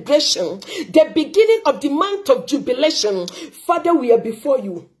celebration, the beginning of the month of jubilation. Father, we are before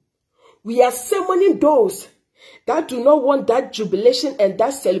you. We are summoning those that do not want that jubilation and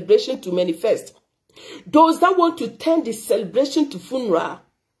that celebration to manifest. Those that want to turn the celebration to funeral.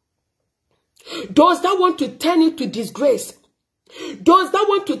 Those that want to turn it to disgrace. Those that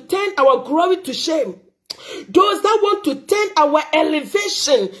want to turn our glory to shame. Those that want to turn our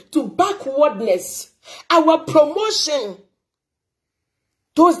elevation to backwardness, our promotion,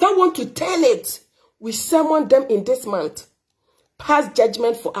 those that want to turn it, we summon them in this month. Pass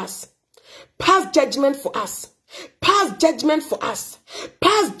judgment for us. Pass judgment for us. Pass judgment for us.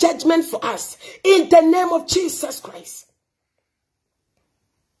 Pass judgment for us. In the name of Jesus Christ.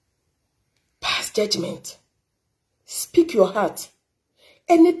 Pass judgment. Speak your heart.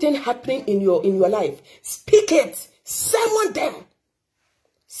 Anything happening in your life, speak it. Summon them.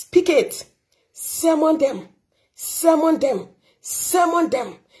 Speak it. Summon them. Summon them. Summon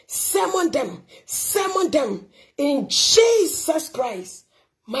them. Summon them. Summon them. In Jesus Christ's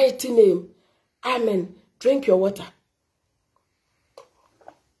mighty name. Amen. Drink your water.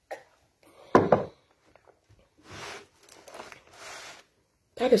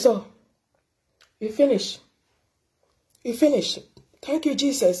 That is all. You finish. You finish. Thank you,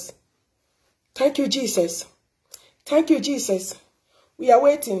 Jesus. Thank you, Jesus. Thank you, Jesus. We are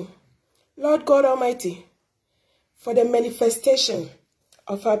waiting, Lord God Almighty, for the manifestation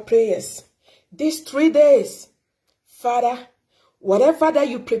of our prayers. These 3 days, Father, whatever that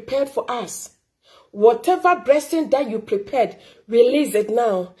you prepared for us, whatever blessing that you prepared, release it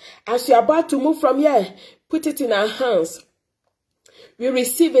now. As you're about to move from here, put it in our hands. We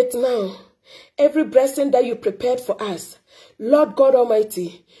receive it now. Every blessing that you prepared for us, Lord God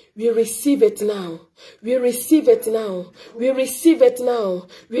Almighty, we receive it now. We receive it now. We receive it now.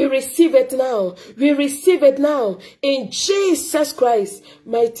 We receive it now. We receive it now. In Jesus Christ's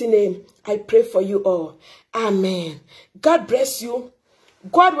mighty name, I pray for you all. Amen. God bless you.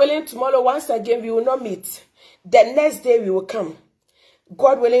 God willing, tomorrow once again we will not meet. The next day we will come.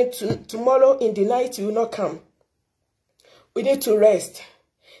 God willing, tomorrow in the night we will not come. We need to rest.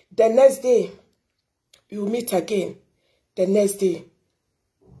 The next day we will meet again. The next day.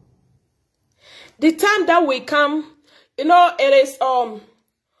 The time that we come, you know, it is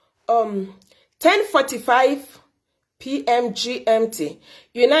 10:45 p.m. GMT.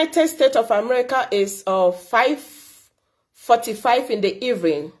 United States of America is 5:45 in the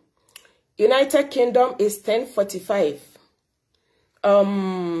evening. United Kingdom is 10:45.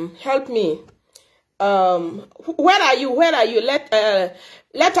 Help me. Where are you? Where are you?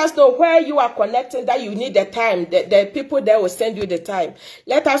 Let us know where you are connecting, that you need the time. The people there will send you the time.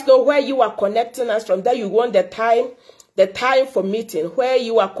 Let us know where you are connecting us from, that you want the time for meeting, where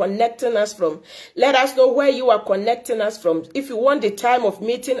you are connecting us from. Let us know where you are connecting us from. If you want the time of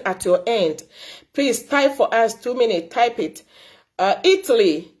meeting at your end, please type for us. 2 minutes, type it.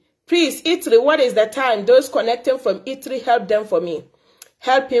 Italy, please, Italy, what is the time? Those connecting from Italy, help them for me.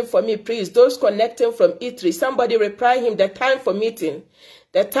 Help him for me, please. Those connecting from Italy, somebody reply him the time for meeting.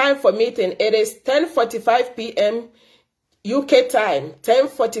 The time for meeting, it is 10:45 p.m. UK time.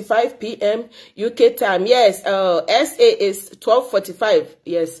 10:45 p.m. UK time. Yes, SA is 12:45.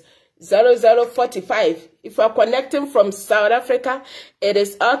 Yes, 00:45. If you are connecting from South Africa, it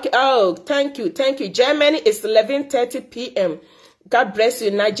is okay. Oh, thank you, thank you. Germany is 11:30 p.m. God bless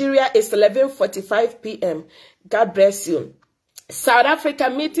you. Nigeria is 11:45 p.m. God bless you. South Africa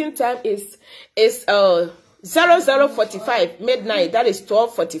meeting time is 00:45 midnight. That is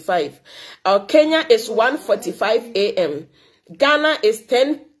 12:45. Kenya is 1:45 a.m. Ghana is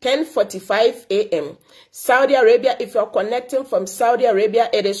 10:45 a.m. Saudi Arabia, if you're connecting from Saudi Arabia,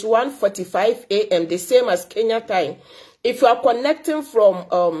 it is 1:45 a.m. the same as Kenya time. If you are connecting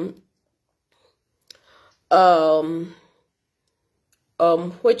from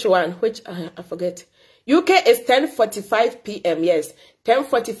which one? I forget. UK is 10:45 p.m. Yes,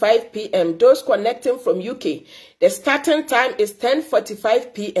 10:45 p.m. Those connecting from UK, the starting time is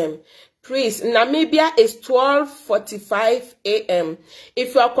 10:45 p.m. Please, Namibia is 12:45 a.m.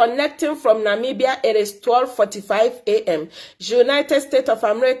 If you are connecting from Namibia, it is 12:45 a.m. United States of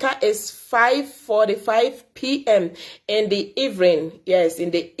America is 5:45 p.m. in the evening. Yes, in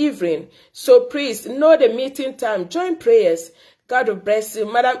the evening. So please know the meeting time. Join prayers. God will bless you.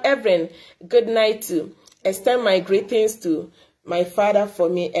 Madam Evelyn, good night too. Extend my greetings to my father for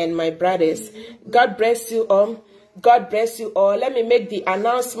me and my brothers. God bless you all. God bless you all. Let me make the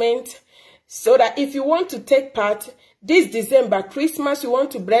announcement so that if you want to take part, this December, Christmas, you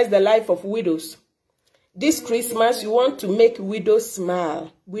want to bless the life of widows. This Christmas, you want to make widows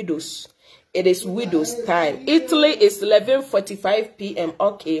smile. Widows. It is widows time. Italy is 11:45 p.m.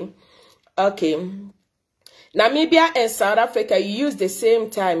 Okay. Okay. Namibia and South Africa, you use the same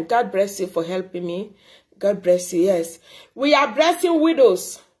time. God bless you for helping me. God bless you. Yes. We are blessing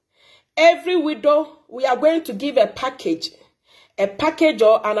widows. Every widow, we are going to give a package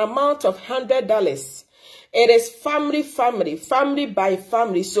or an amount of $100. It is family by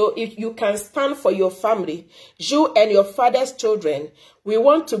family. So if you can stand for your family, you and your father's children, we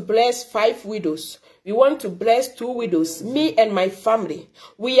want to bless 5 widows. We want to bless 2 widows, me and my family.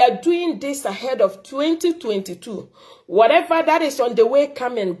 We are doing this ahead of 2022. Whatever that is on the way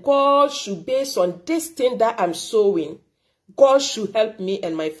coming, God should, based on this thing that I'm sowing, God should help me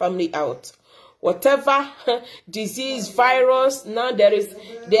and my family out. Whatever disease, virus, now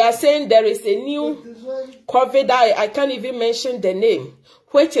they are saying there is a new COVID, I can't even mention the name,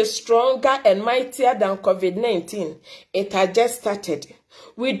 which is stronger and mightier than COVID-19. It has just started.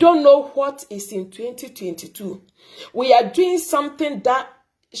 We don't know what is in 2022. We are doing something that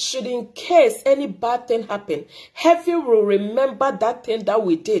should, in case any bad thing happen, heaven will remember that thing that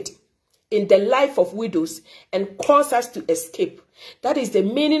we did in the life of widows and cause us to escape. That is the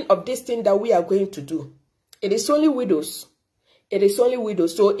meaning of this thing that we are going to do. It is only widows. It is only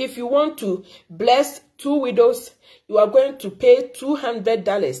widows. So if you want to bless 2 widows, you are going to pay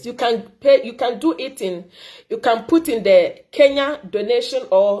 $200. You can pay, you can do it in, you can put in the Kenya donation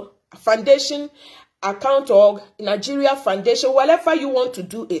or foundation account or Nigeria foundation, whatever you want to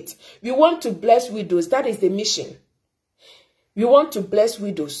do it. We want to bless widows. That is the mission. We want to bless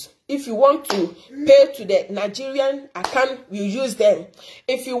widows. If you want to pay to the Nigerian account, you use them.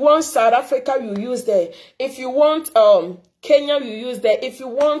 If you want South Africa, you use them. If you want Kenya, you use that. If you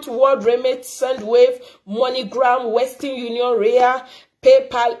want World Remit, Sendwave, MoneyGram, Western Union, Ria,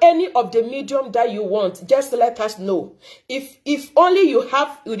 PayPal, any of the medium that you want, just let us know. If only you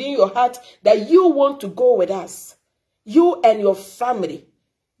have within your heart that you want to go with us, you and your family,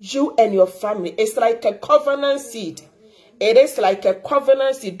 it's like a covenant seed. It is like a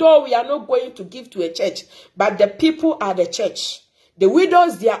covenant seed. Though we are not going to give to a church, but the people are the church. The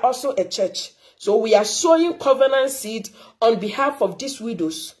widows, they are also a church. So we are sowing covenant seed on behalf of these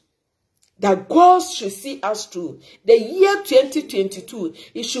widows, that God should see us through. The year 2022,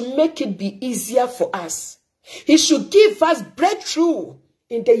 He should make it be easier for us. He should give us breakthrough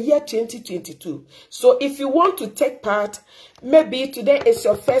in the year 2022. So if you want to take part, maybe today is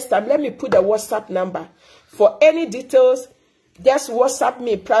your first time, let me put the WhatsApp number. For any details, just WhatsApp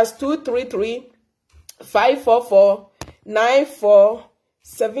me, +233 544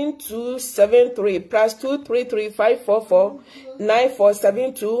 947273, +233 544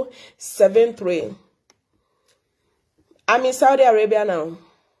 947273. I'm in Saudi Arabia now.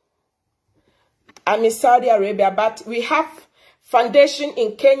 I'm in Saudi Arabia, but we have foundation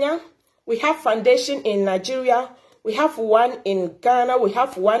in Kenya, we have foundation in Nigeria, we have one in Ghana, we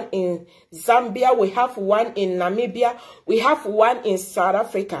have one in Zambia, we have one in Namibia, we have one in South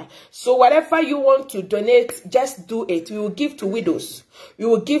Africa. So whatever you want to donate, just do it. We will give to widows. We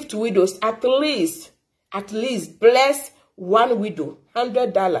will give to widows at least bless one widow,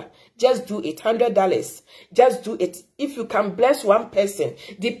 $100. Just do it, $100. Just do it. If you can bless one person,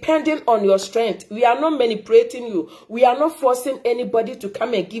 depending on your strength, we are not manipulating you. We are not forcing anybody to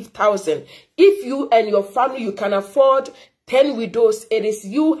come and give 1,000. If you and your family, you can afford 10 widows, it is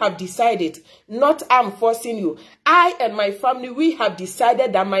you have decided, not I'm forcing you. I and my family, we have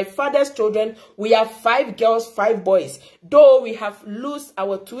decided that my father's children, we have 5 girls, 5 boys. Though we have lost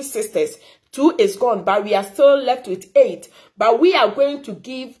our 2 sisters, 2 is gone, but we are still left with 8. But we are going to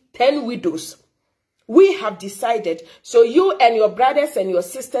give 10 widows. We have decided. So you and your brothers and your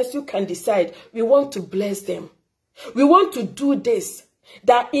sisters, you can decide. We want to bless them. We want to do this.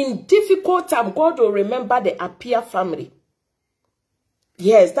 That in difficult time, God will remember the Appiah family.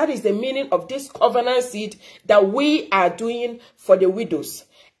 Yes, that is the meaning of this covenant seed that we are doing for the widows.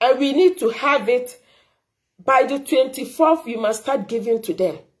 And we need to have it by the 24th. We must start giving to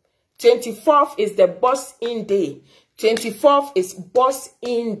them. 24th is the boss-in day. 24th is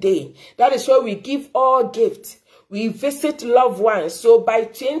boss-in day. That is where we give all gifts. We visit loved ones. So by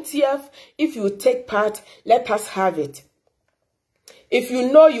 20th, if you take part, let us have it. If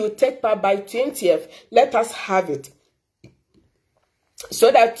you know you take part by 20th, let us have it.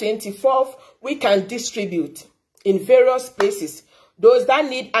 So that 24th, we can distribute in various places. Those that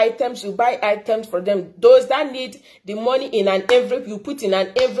need items, you buy items for them. Those that need the money in an envelope, you put in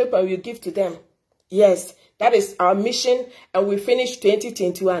an envelope and you give to them. Yes, that is our mission, and we finish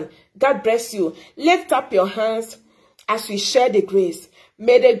 2021. God bless you. Lift up your hands as we share the grace.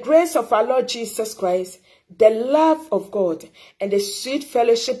 May the grace of our Lord Jesus Christ, the love of God, and the sweet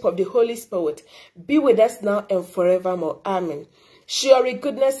fellowship of the Holy Spirit be with us now and forevermore. Amen. Surely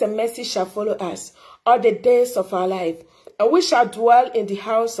goodness and mercy shall follow us all the days of our life, and we shall dwell in the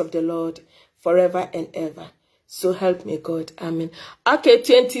house of the Lord forever and ever. So help me God. Amen. Okay,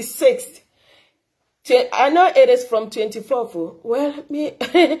 26th. I know it is from 24th. Well, me,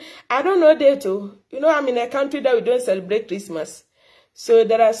 I don't know that too. You know, I'm in a country that we don't celebrate Christmas. So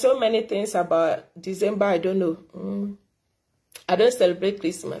there are so many things about December I don't know. I don't celebrate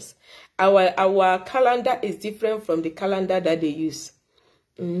Christmas. Our calendar is different from the calendar that they use.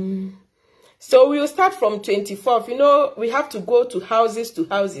 So we will start from 24th. You know, we have to go to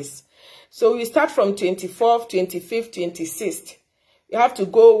houses. So we start from 24th, 25th, 26th. You have to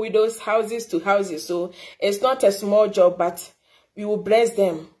go with those houses to houses. So it's not a small job, but we will bless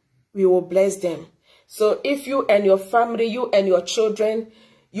them. We will bless them. So if you and your family, you and your children,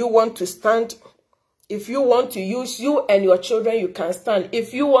 you want to stand. If you want to use you and your children, you can stand.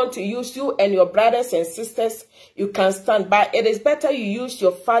 If you want to use you and your brothers and sisters, you can stand. But it is better you use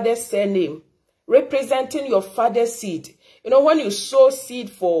your father's surname, representing your father's seed. You know, when you sow seed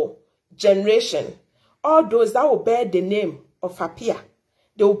for generation, all those that will bear the name of Appiah,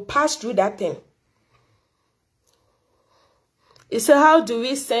 they will pass through that thing. So how do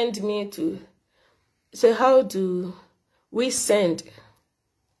we send me to? So how do we send?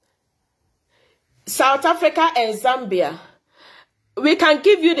 South Africa and Zambia. We can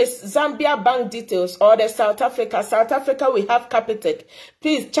give you the Zambia bank details or the South Africa. South Africa, we have Capitec.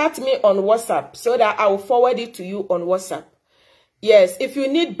 Please chat me on WhatsApp so that I will forward it to you on WhatsApp. Yes, if you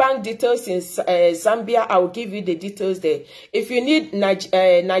need bank details in Zambia, I will give you the details there. If you need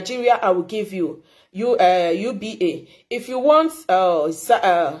Nigeria, I will give you UBA. If you want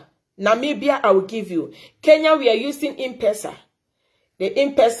Namibia, I will give you. Kenya, we are using M-Pesa. The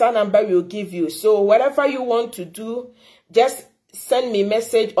M-Pesa number will give you. So whatever you want to do, just send me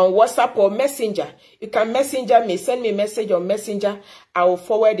message on WhatsApp or Messenger. You can messenger me, send me message on Messenger. I will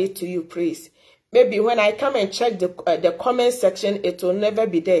forward it to you, please. Maybe when I come and check the comment section, it will never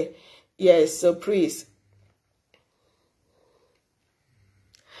be there. Yes, so please.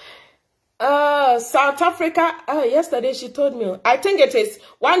 South Africa, yesterday she told me, I think it is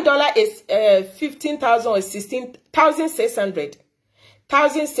 $1 is 15,000 or 16,600.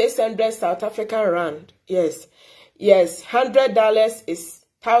 1,600 South African rand. Yes. Yes, $100 is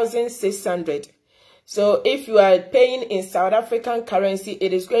 1,600. So if you are paying in South African currency,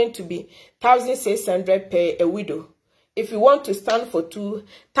 it is going to be 1,600 per a widow. If you want to stand for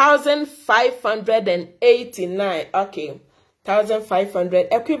 2,589, okay, 1,500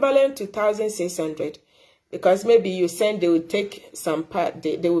 equivalent to 1,600, because maybe you send, they will take some part,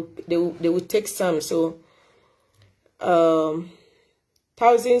 they will take some. So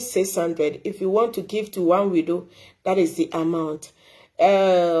 1,600. If you want to give to one widow, that is the amount.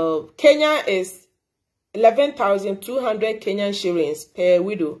 Kenya is 11,200 Kenyan shillings per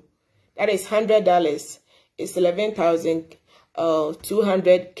widow. That is $100. It's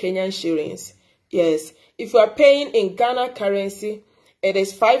 11,200 Kenyan shillings. Yes. If you are paying in Ghana currency, it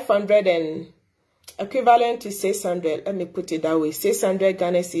is 500 and equivalent to 600. Let me put it that way. 600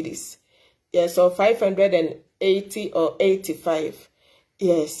 Ghana cedis. Yes, or 580 or 85.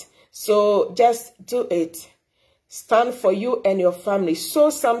 Yes. So just do it. Stand for you and your family.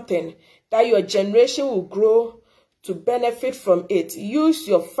 Sow something that your generation will grow to benefit from it. Use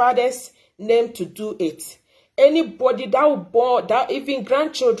your father's name to do it. Anybody that will born, that even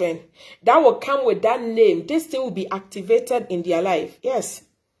grandchildren that will come with that name, this thing will be activated in their life. Yes.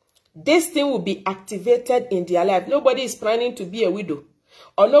 This thing will be activated in their life. Nobody is planning to be a widow,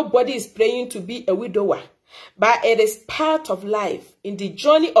 or nobody is praying to be a widower. But it is part of life, in the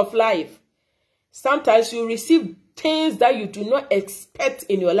journey of life. Sometimes you receive things that you do not expect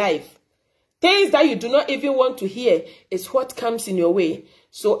in your life. Things that you do not even want to hear is what comes in your way.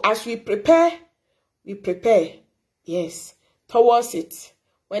 So as we prepare, yes, towards it.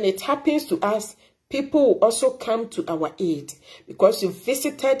 When it happens to us, people will also come to our aid because you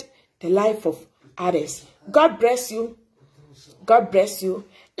visited the life of others. God bless you. God bless you.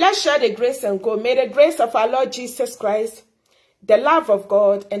 Let's share the grace and go. May the grace of our Lord Jesus Christ, the love of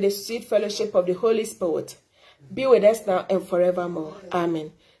God, and the sweet fellowship of the Holy Spirit be with us now and forevermore.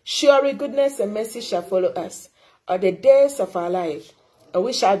 Amen. Surely goodness and mercy shall follow us all the days of our life, and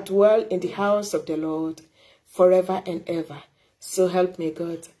we shall dwell in the house of the Lord forever and ever. So help me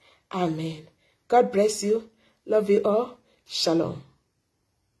God. Amen. God bless you. Love you all. Shalom.